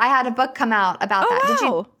did. I had a book come out about that.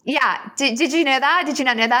 Wow. Did you know that? Did you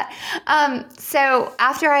not know that? So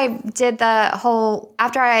after I had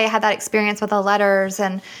that experience with the letters,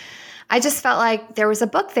 and I just felt like there was a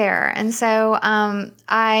book there. And so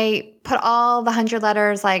I put all the 100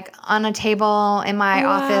 letters on a table in my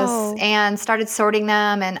office and started sorting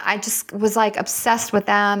them. And I just was obsessed with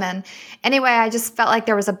them. And anyway, I just felt like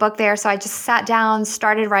there was a book there. So I just sat down,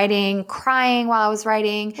 started writing, crying while I was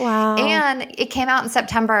writing. Wow. And it came out in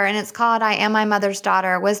September, and it's called I Am My Mother's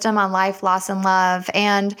Daughter, Wisdom on Life, Loss, and Love.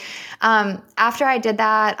 And after I did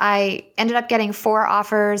that, I ended up getting 4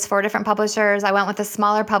 offers, 4 different publishers. I went with a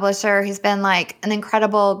smaller publisher who's been an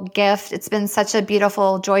incredible gift. It's been such a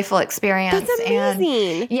beautiful, joyful experience. That's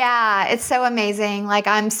amazing. And yeah, it's so amazing.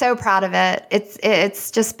 I'm so proud of it.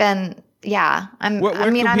 It's just been,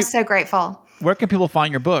 I'm so grateful. Where can people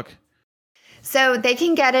find your book? So they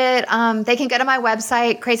can get it. They can go to my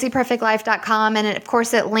website, crazyperfectlife.com. And of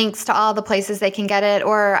course, it links to all the places they can get it.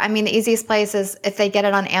 Or, the easiest place is if they get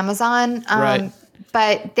it on Amazon. Right.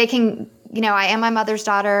 But they can, I Am My Mother's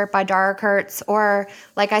Daughter by Dara Kurtz. Or,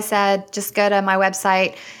 like I said, just go to my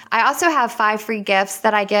website. I also have 5 free gifts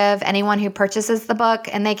that I give anyone who purchases the book.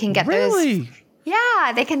 And they can get those.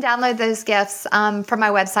 Yeah, they can download those gifts from my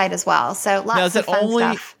website as well. So lots of fun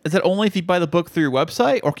stuff. Is that only if you buy the book through your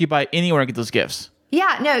website, or can you buy anywhere and get those gifts?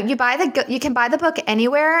 Yeah, no, you can buy the book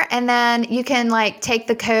anywhere, and then you can take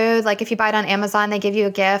the code. If you buy it on Amazon, they give you a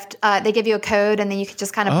gift. They give you a code, and then you can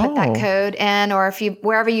just kind of put that code in, or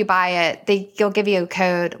wherever you buy it, they'll give you a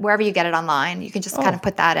code. Wherever you get it online, you can just kind of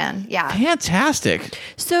put that in. Yeah, fantastic.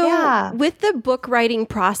 So with the book writing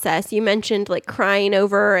process, you mentioned crying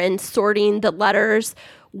over and sorting the letters.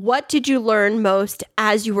 What did you learn most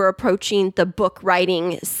as you were approaching the book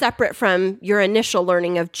writing, separate from your initial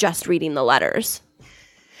learning of just reading the letters?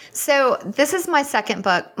 So this is my second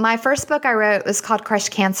book. My first book I wrote was called Crush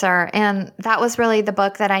Cancer. And that was really the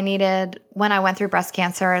book that I needed when I went through breast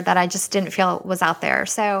cancer that I just didn't feel was out there.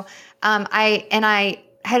 So I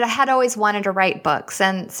had always wanted to write books.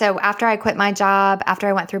 And so after I quit my job, after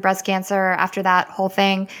I went through breast cancer, after that whole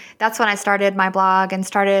thing, that's when I started my blog and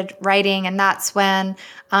started writing. And that's when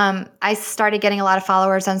I started getting a lot of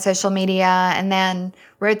followers on social media and then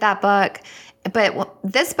wrote that book. But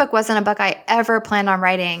this book wasn't a book I ever planned on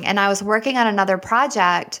writing. And I was working on another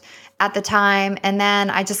project at the time. And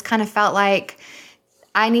then I just kind of felt like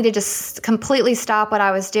I needed to completely stop what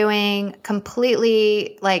I was doing,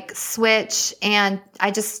 completely like switch. And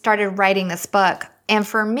I just started writing this book. And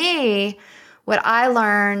for me, what I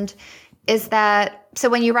learned is that, so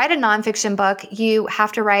when you write a nonfiction book, you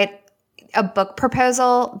have to write a book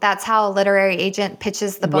proposal. That's how a literary agent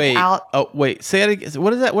pitches the book out. Oh, wait. Say it again.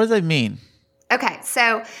 What does that mean? Okay,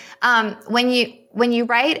 so when you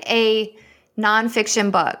write a nonfiction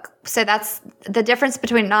book, so that's the difference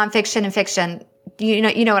between nonfiction and fiction. You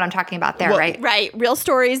know what I'm talking about there, right? Right. Real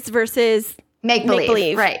stories versus make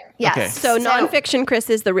believe. Right. Yes. Okay. So nonfiction, Chris,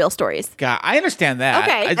 is the real stories. God, I understand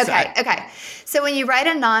that. Okay. So when you write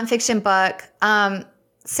a nonfiction book,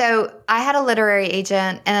 so I had a literary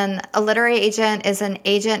agent, and a literary agent is an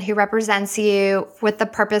agent who represents you with the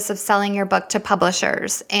purpose of selling your book to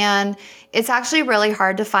publishers. And it's actually really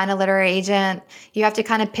hard to find a literary agent. You have to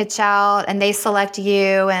kind of pitch out and they select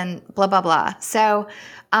you and blah, blah, blah. So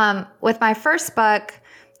with my first book,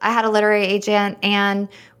 I had a literary agent and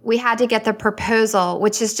we had to get the proposal,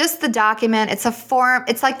 which is just the document. It's a form.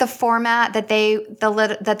 It's like the format that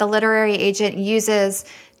the literary agent uses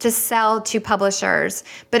to sell to publishers.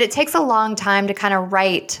 But it takes a long time to kind of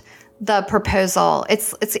write the proposal.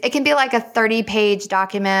 It can be like a 30-page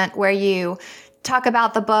document where you talk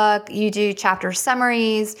about the book, you do chapter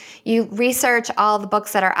summaries, you research all the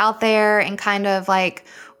books that are out there and kind of like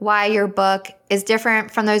why your book is different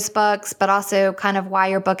from those books, but also kind of why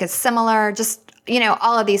your book is similar. Just,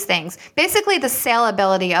 all of these things. Basically the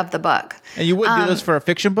saleability of the book. And you wouldn't do this for a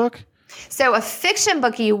fiction book? So a fiction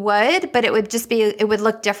book you would, but it would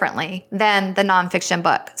look differently than the nonfiction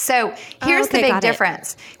book. So here's the big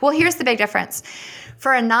difference. Well, here's the big difference.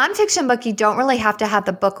 For a nonfiction book, you don't really have to have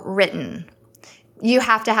the book written. You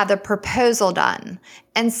have to have the proposal done.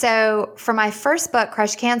 And so for my first book,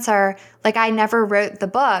 Crush Cancer, like I never wrote the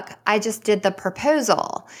book. I just did the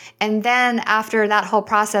proposal. And then after that whole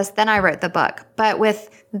process, then I wrote the book. But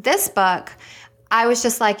with this book, I was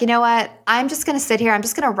just like, you know what? I'm just going to sit here. I'm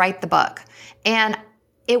just going to write the book. And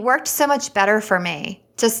it worked so much better for me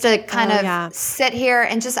just to kind of sit here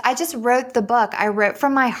and I just wrote the book. I wrote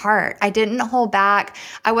from my heart. I didn't hold back.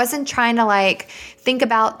 I wasn't trying to like think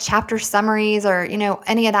about chapter summaries or,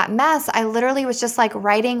 any of that mess. I literally was just like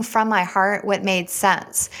writing from my heart what made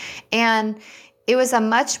sense. And it was a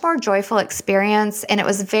much more joyful experience, and it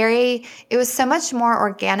was so much more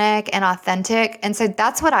organic and authentic. And so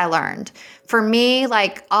that's what I learned. For me,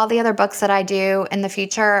 like all the other books that I do in the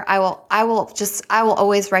future, I will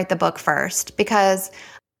always write the book first, because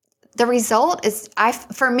the result is,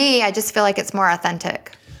 for me, I just feel like it's more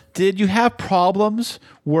authentic. Did you have problems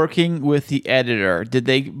working with the editor? Did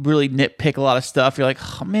they really nitpick a lot of stuff? You're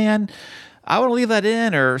like, oh man, I want to leave that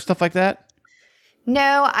in, or stuff like that?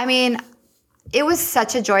 No, I mean, it was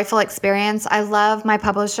such a joyful experience. I love my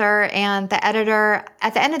publisher and the editor.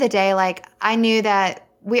 At the end of the day, like I knew that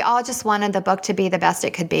we all just wanted the book to be the best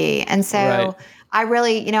it could be. And so I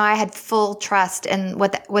really, I had full trust in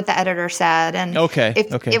what the editor said. And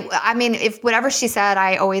if whatever she said,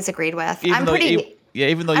 I always agreed with.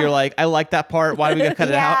 Even though you're like, I like that part. Why do we gotta cut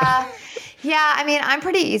it out? Yeah, I mean, I'm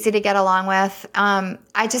pretty easy to get along with. I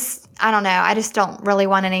don't know. I just don't really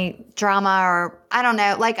want any drama, or I don't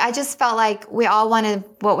know. Like, I just felt like we all wanted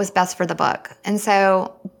what was best for the book. And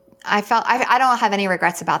so I felt, I don't have any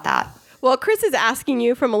regrets about that. Well, Chris is asking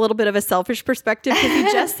you from a little bit of a selfish perspective, because he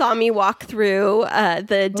just saw me walk through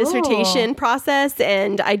the dissertation process,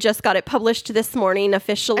 and I just got it published this morning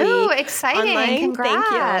officially. Oh, exciting. Online.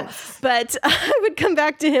 Congrats. Thank you. But I would come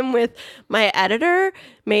back to him with, my editor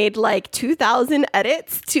made like 2,000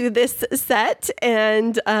 edits to this set,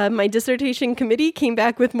 and my dissertation committee came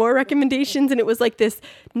back with more recommendations, and it was like this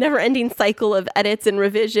never-ending cycle of edits and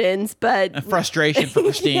revisions. But a frustration for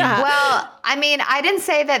Christine. Yeah. Well, I mean, I didn't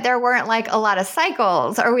say that there weren't like a lot of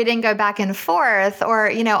cycles, or we didn't go back and forth, or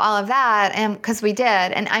all of that, and because we did.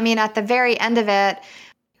 And I mean, at the very end of it,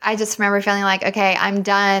 I just remember feeling like, okay, I'm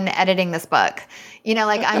done editing this book.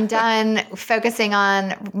 Like I'm done focusing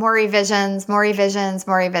on more revisions.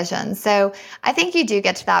 So I think you do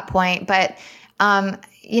get to that point, but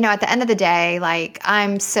at the end of the day, like,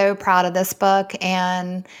 I'm so proud of this book,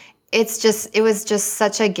 and it was just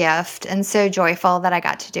such a gift and so joyful that I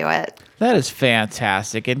got to do it. That is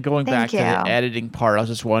fantastic. And going back to the editing part, I was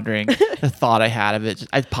just wondering the thought I had of it.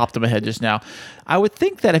 I popped in my head just now. I would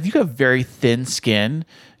think that if you have very thin skin,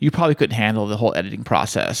 you probably couldn't handle the whole editing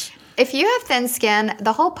process. If you have thin skin,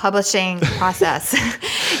 the whole publishing process,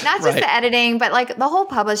 not just the editing, but like the whole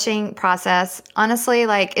publishing process, honestly,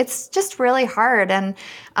 like, it's just really hard, and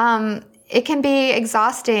it can be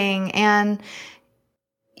exhausting, and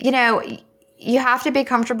you have to be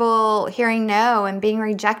comfortable hearing no and being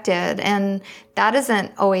rejected, and that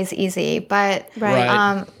isn't always easy. But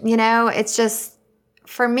it's just,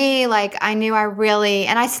 for me, like, I knew I really,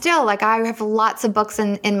 and I still, like, I have lots of books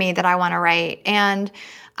in me that I want to write, and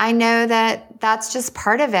I know that that's just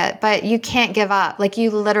part of it, but you can't give up. Like, you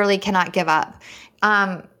literally cannot give up.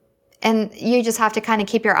 And you just have to kind of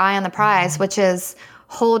keep your eye on the prize, which is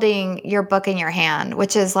holding your book in your hand,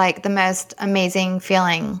 which is like the most amazing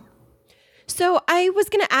feeling. So I was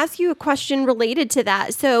going to ask you a question related to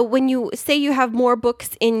that. So when you say you have more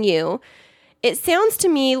books in you, it sounds to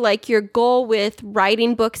me like your goal with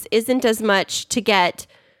writing books isn't as much to get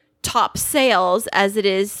top sales as it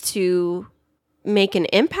is to make an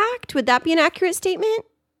impact. Would that be an accurate statement?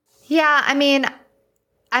 Yeah, I mean,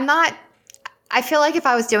 I feel like if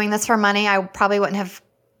I was doing this for money, I probably wouldn't have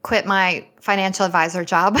quit my financial advisor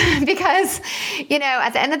job because,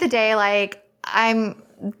 at the end of the day, like,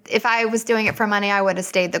 if I was doing it for money, I would have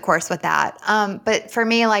stayed the course with that. But for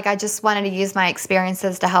me, like, I just wanted to use my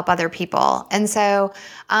experiences to help other people. And so,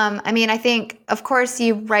 I think, of course,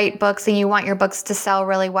 you write books and you want your books to sell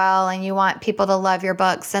really well and you want people to love your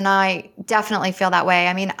books. And I definitely feel that way.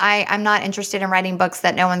 I mean, I'm not interested in writing books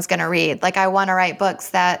that no one's going to read. Like, I want to write books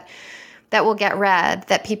that will get read,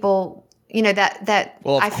 that people,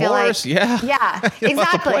 well, I feel course, like, yeah,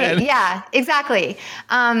 exactly. Yeah, exactly.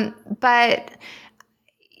 But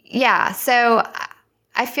yeah, so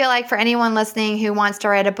I feel like for anyone listening who wants to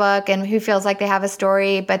write a book and who feels like they have a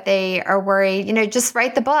story, but they are worried, just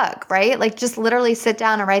write the book, right? Like, just literally sit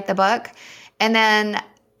down and write the book, and then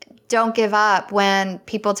don't give up when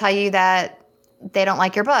people tell you that they don't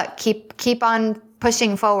like your book. Keep on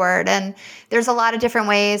pushing forward. And there's a lot of different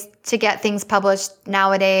ways to get things published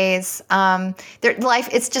nowadays.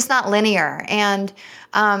 It's just not linear. And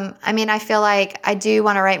I feel like I do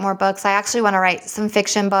want to write more books. I actually want to write some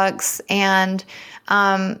fiction books, and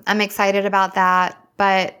I'm excited about that.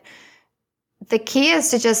 But the key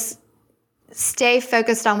is to just stay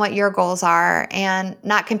focused on what your goals are and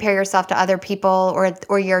not compare yourself to other people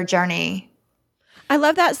or your journey. I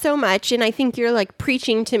love that so much. And I think you're like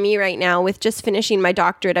preaching to me right now with just finishing my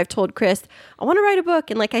doctorate. I've told Chris, I want to write a book.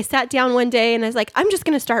 And like, I sat down one day and I was like, I'm just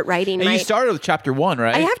going to start writing. And you started with chapter 1,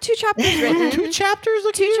 right? I have 2 chapters written. 2 chapters?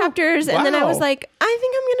 Look 2 chapters. Wow. And then I was like, I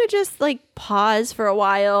think I'm going to just like pause for a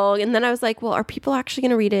while. And then I was like, well, are people actually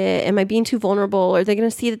going to read it? Am I being too vulnerable? Are they going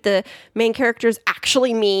to see that the main character is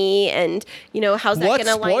actually me? And, how's that going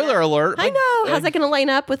to line up? Spoiler alert. I know. How's that going to line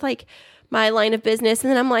up with like my line of business? And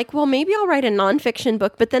then I'm like, well, maybe I'll write a nonfiction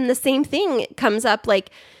book. But then the same thing comes up, like,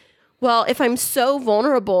 well, if I'm so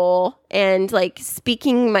vulnerable and like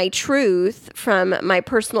speaking my truth from my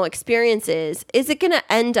personal experiences, is it going to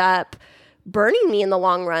end up burning me in the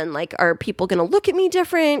long run? Like, are people going to look at me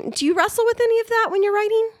different? Do you wrestle with any of that when you're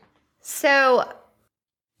writing? So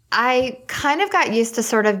I kind of got used to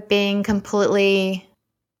sort of being completely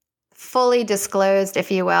fully disclosed, if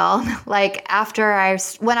you will, like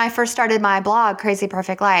when I first started my blog, Crazy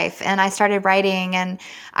Perfect Life, and I started writing, and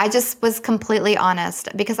I just was completely honest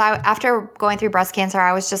because after going through breast cancer,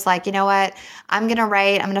 I was just like, you know what, I'm going to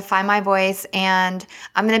write, I'm going to find my voice, and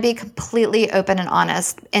I'm going to be completely open and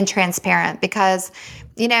honest and transparent because,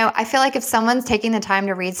 I feel like if someone's taking the time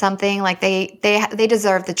to read something, like they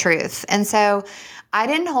deserve the truth. And so I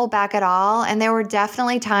didn't hold back at all. And there were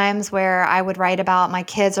definitely times where I would write about my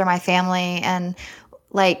kids or my family. And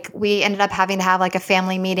like, we ended up having to have like a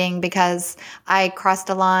family meeting because I crossed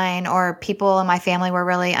a line, or people in my family were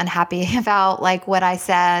really unhappy about like what I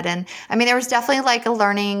said. And there was definitely like a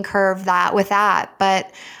learning curve with that.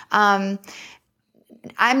 But,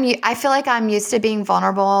 I feel like I'm used to being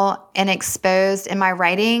vulnerable and exposed in my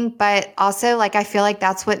writing, but also like, I feel like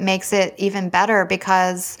that's what makes it even better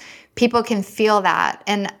because people can feel that.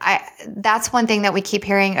 And that's one thing that we keep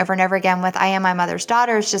hearing over and over again with I Am My Mother's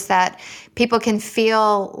Daughter, is just that people can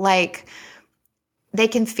feel like they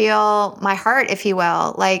can feel my heart, if you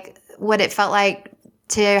will, like what it felt like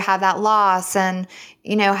to have that loss and,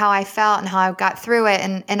 how I felt and how I got through it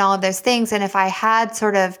and all of those things. And if I had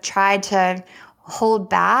sort of tried to hold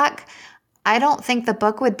back, I don't think the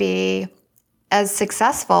book would be as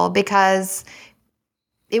successful because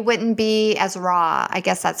it wouldn't be as raw. I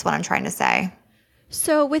guess that's what I'm trying to say.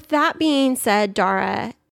 So with that being said,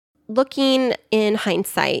 Dara, looking in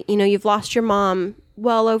hindsight, you've lost your mom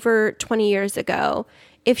well over 20 years ago.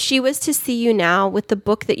 If she was to see you now with the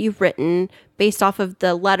book that you've written based off of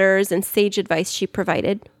the letters and sage advice she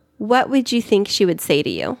provided, what would you think she would say to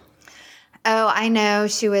you? Oh, I know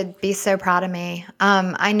she would be so proud of me.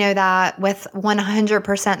 I know that with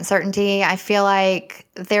 100% certainty. I feel like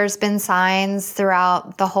there's been signs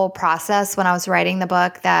throughout the whole process when I was writing the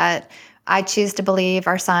book that I choose to believe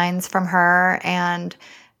are signs from her. And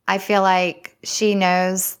I feel like she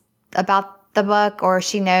knows about the book, or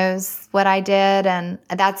she knows what I did. And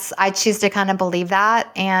I choose to kind of believe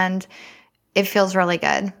that. And it feels really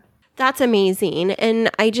good. That's amazing. And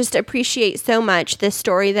I just appreciate so much this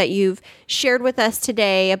story that you've shared with us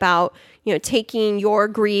today about, taking your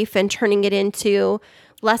grief and turning it into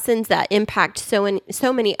lessons that impact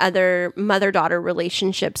so many other mother-daughter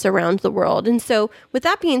relationships around the world. And so with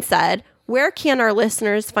that being said, where can our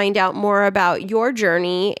listeners find out more about your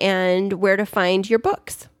journey and where to find your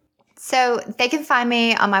books? So they can find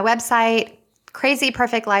me on my website,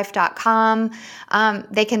 crazyperfectlife.com.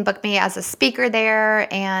 They can book me as a speaker there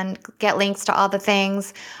and get links to all the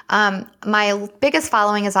things. My biggest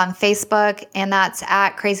following is on Facebook, and that's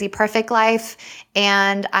at Crazy Perfect Life.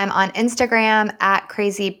 And I'm on Instagram at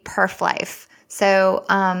Crazy Perf Life. So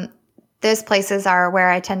those places are where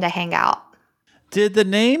I tend to hang out. Did the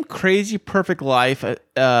name Crazy Perfect Life,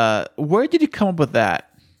 where did you come up with that?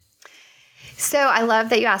 So I love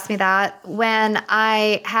that you asked me that. When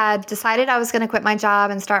I had decided I was going to quit my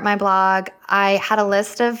job and start my blog, I had a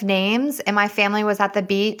list of names, and my family was at the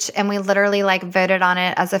beach, and we literally voted on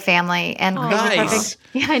it as a family. And nice. Perfect.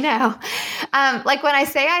 Yeah, I know. When I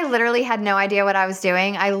say I literally had no idea what I was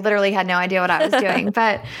doing, I literally had no idea what I was doing.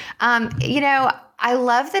 But, I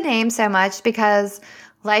love the name so much because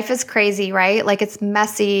life is crazy, right? It's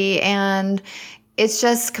messy, and it's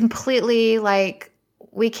just completely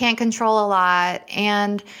we can't control a lot.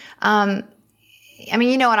 And,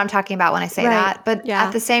 you know what I'm talking about when I say that, but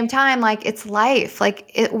at the same time, it's life,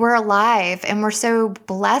 we're alive, and we're so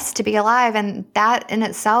blessed to be alive. And that in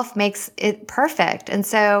itself makes it perfect. And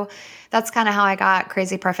so that's kind of how I got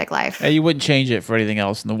Crazy Perfect Life. You wouldn't change it for anything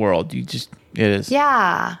else in the world. It is.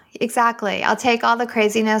 Yeah, exactly. I'll take all the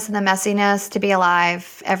craziness and the messiness to be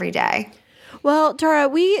alive every day. Well, Dara,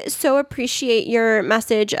 we so appreciate your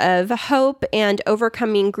message of hope and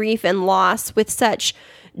overcoming grief and loss with such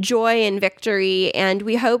joy and victory. And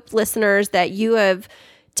we hope, listeners, that you have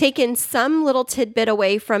taken some little tidbit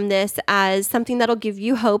away from this as something that'll give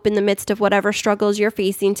you hope in the midst of whatever struggles you're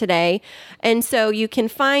facing today. And so you can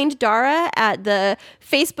find Dara at the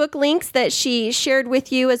Facebook links that she shared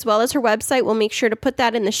with you, as well as her website. We'll make sure to put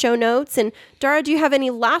that in the show notes. And Dara, do you have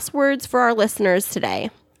any last words for our listeners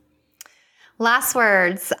today? Last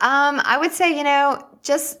words. I would say,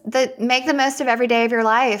 just make the most of every day of your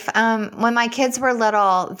life. When my kids were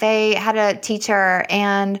little, they had a teacher,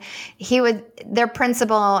 and their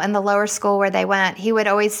principal in the lower school where they went, he would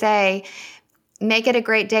always say, make it a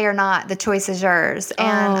great day or not, the choice is yours.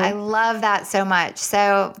 And I love that so much.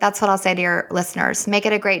 So that's what I'll say to your listeners. Make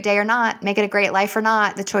it a great day or not, make it a great life or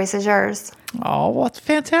not, the choice is yours. Oh, well, that's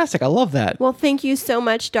fantastic. I love that. Well, thank you so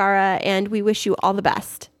much, Dara, and we wish you all the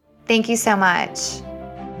best. Thank you so much.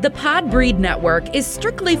 The Podbreed Network is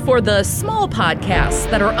strictly for the small podcasts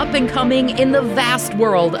that are up and coming in the vast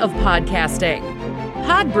world of podcasting.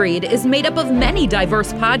 Podbreed is made up of many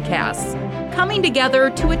diverse podcasts coming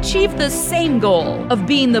together to achieve the same goal of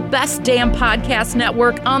being the best damn podcast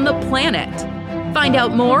network on the planet. Find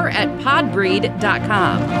out more at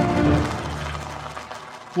podbreed.com.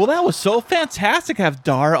 Well, that was so fantastic to have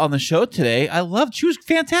Dara on the show today. She was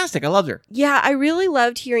fantastic. I loved her. Yeah, I really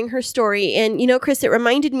loved hearing her story. And, Chris, it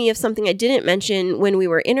reminded me of something I didn't mention when we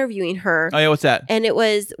were interviewing her. Oh, yeah, what's that? And it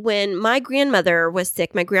was when my grandmother was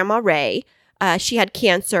sick, my grandma Ray. She had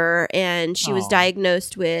cancer, and she was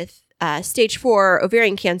diagnosed with stage 4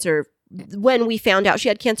 ovarian cancer. When we found out she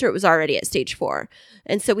had cancer, it was already at stage 4.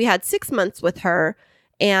 And so we had 6 months with her.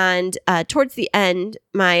 And towards the end,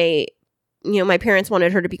 my parents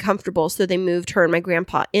wanted her to be comfortable, so they moved her and my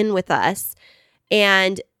grandpa in with us.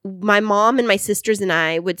 And my mom and my sisters and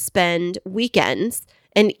I would spend weekends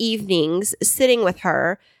and evenings sitting with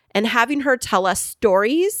her and having her tell us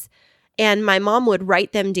stories. And my mom would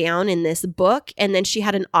write them down in this book. And then she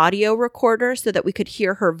had an audio recorder so that we could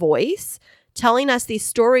hear her voice telling us these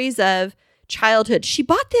stories of childhood. She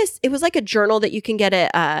bought this. It was like a journal that you can get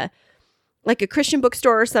at a Christian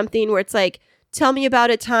bookstore or something, where it's tell me about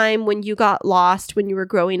a time when you got lost when you were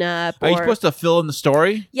growing up. Are you supposed to fill in the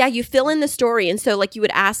story? Yeah, you fill in the story. And so like you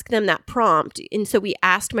would ask them that prompt. And so we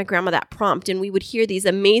asked my grandma that prompt, and we would hear these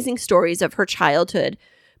amazing stories of her childhood.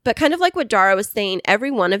 But kind of like what Dara was saying, every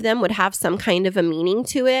one of them would have some kind of a meaning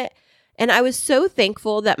to it. And I was so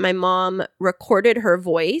thankful that my mom recorded her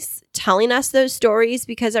voice telling us those stories,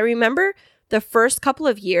 because I remember the first couple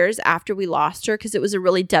of years after we lost her, because it was a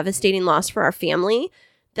really devastating loss for our family,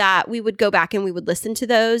 that we would go back and we would listen to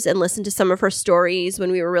those and listen to some of her stories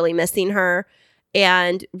when we were really missing her,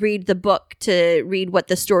 and read the book to read what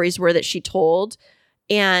the stories were that she told.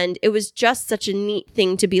 And it was just such a neat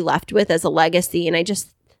thing to be left with as a legacy. And I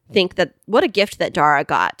just think that what a gift that Dara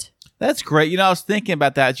got. That's great. I was thinking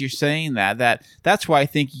about that as you're saying that's why I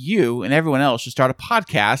think you and everyone else should start a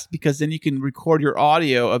podcast, because then you can record your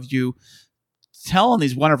audio of you telling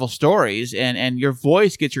these wonderful stories, and your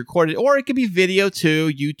voice gets recorded, or it could be video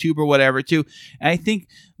too, YouTube or whatever too. And I think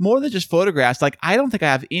more than just photographs, like I don't think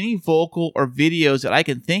I have any vocal or videos that I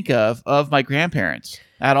can think of my grandparents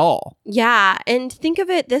at all. Yeah. And think of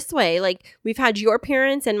it this way. Like we've had your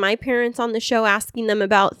parents and my parents on the show asking them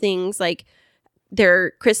about things like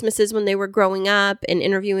their Christmases when they were growing up, and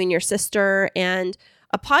interviewing your sister. And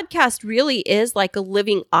a podcast really is like a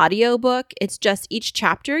living audiobook. It's just each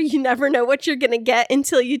chapter. You never know what you're going to get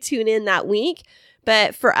until you tune in that week.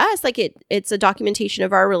 But for us, like it's a documentation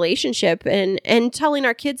of our relationship, and telling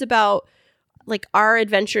our kids about like our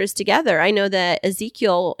adventures together. I know that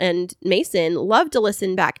Ezekiel and Mason love to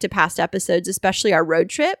listen back to past episodes, especially our road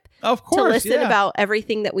trip. Of course, to listen about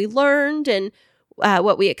everything that we learned and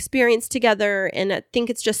what we experienced together. And I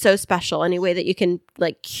think it's just so special any way that you can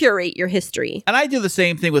like curate your history. And I do the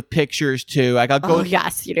same thing with pictures too. Like I'll go.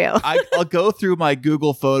 Yes, you do. I'll go through my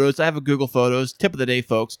Google Photos. I have a Google Photos. Tip of the day,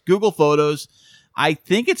 folks. Google Photos. I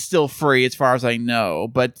think it's still free as far as I know,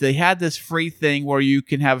 but they had this free thing where you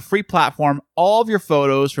can have a free platform, all of your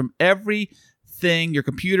photos from everything, your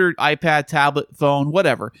computer, iPad, tablet, phone,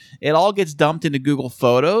 whatever. It all gets dumped into Google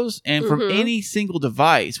Photos, and from any single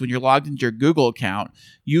device, when you're logged into your Google account,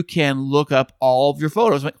 you can look up all of your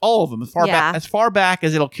photos, like all of them, as far back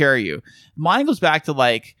as it'll carry you. Mine goes back to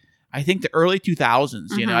like, I think the early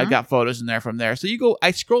 2000s, I've got photos in there from there. So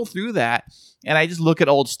I scroll through that, and I just look at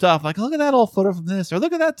old stuff, like, look at that old photo from this, or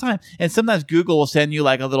look at that time. And sometimes Google will send you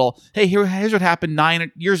like a little, hey, here's what happened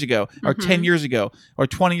 9 years ago, or 10 years ago, or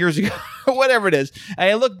 20 years ago, or whatever it is.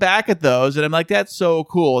 And I look back at those, and I'm like, that's so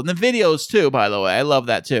cool. And the videos too, by the way. I love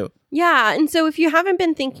that too. Yeah. And so if you haven't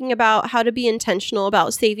been thinking about how to be intentional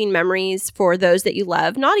about saving memories for those that you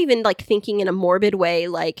love, not even like thinking in a morbid way,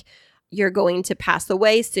 like you're going to pass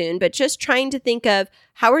away soon, but just trying to think of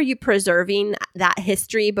how are you preserving that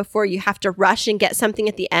history before you have to rush and get something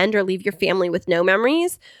at the end or leave your family with no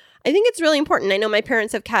memories. I think it's really important. I know my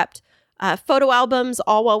parents have kept photo albums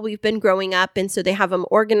all while we've been growing up, and so they have them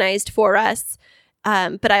organized for us.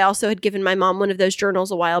 But I also had given my mom one of those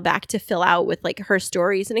journals a while back to fill out with like her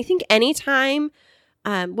stories. And I think anytime,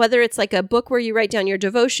 whether it's like a book where you write down your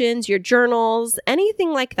devotions, your journals,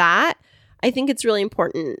 anything like that, I think it's really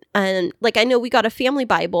important. And like, I know we got a family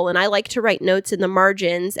Bible, and I like to write notes in the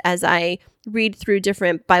margins as I read through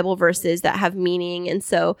different Bible verses that have meaning. And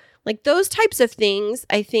so like those types of things,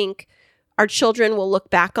 I think our children will look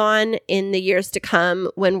back on in the years to come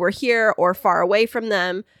when we're here or far away from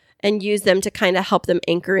them, and use them to kind of help them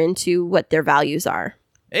anchor into what their values are.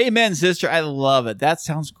 Amen, sister. I love it. That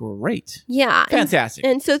sounds great. Yeah. Fantastic.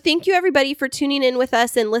 And so thank you, everybody, for tuning in with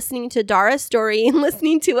us and listening to Dara's story and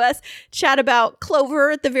listening to us chat about Clover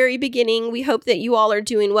at the very beginning. We hope that you all are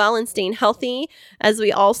doing well and staying healthy as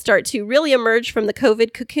we all start to really emerge from the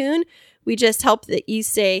COVID cocoon. We just hope that you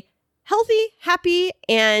stay healthy, happy,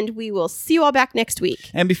 and we will see you all back next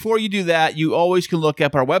week. And before you do that, you always can look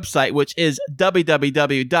up our website, which is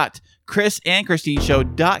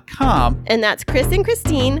www.chrisandchristineshow.com. And that's Chris and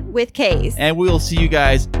Christine with K's. And we'll see you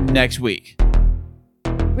guys next week.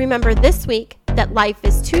 Remember this week that life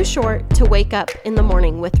is too short to wake up in the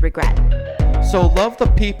morning with regret. So love the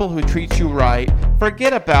people who treat you right,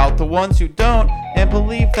 forget about the ones who don't, and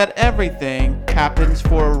believe that everything happens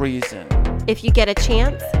for a reason. If you get a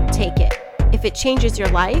chance, take it. If it changes your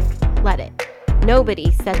life, let it.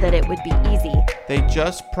 Nobody said that it would be easy. They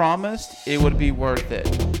just promised it would be worth it.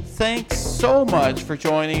 Thanks so much for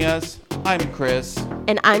joining us. I'm Chris.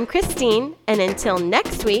 And I'm Christine. And until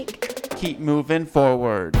next week, keep moving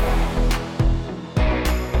forward.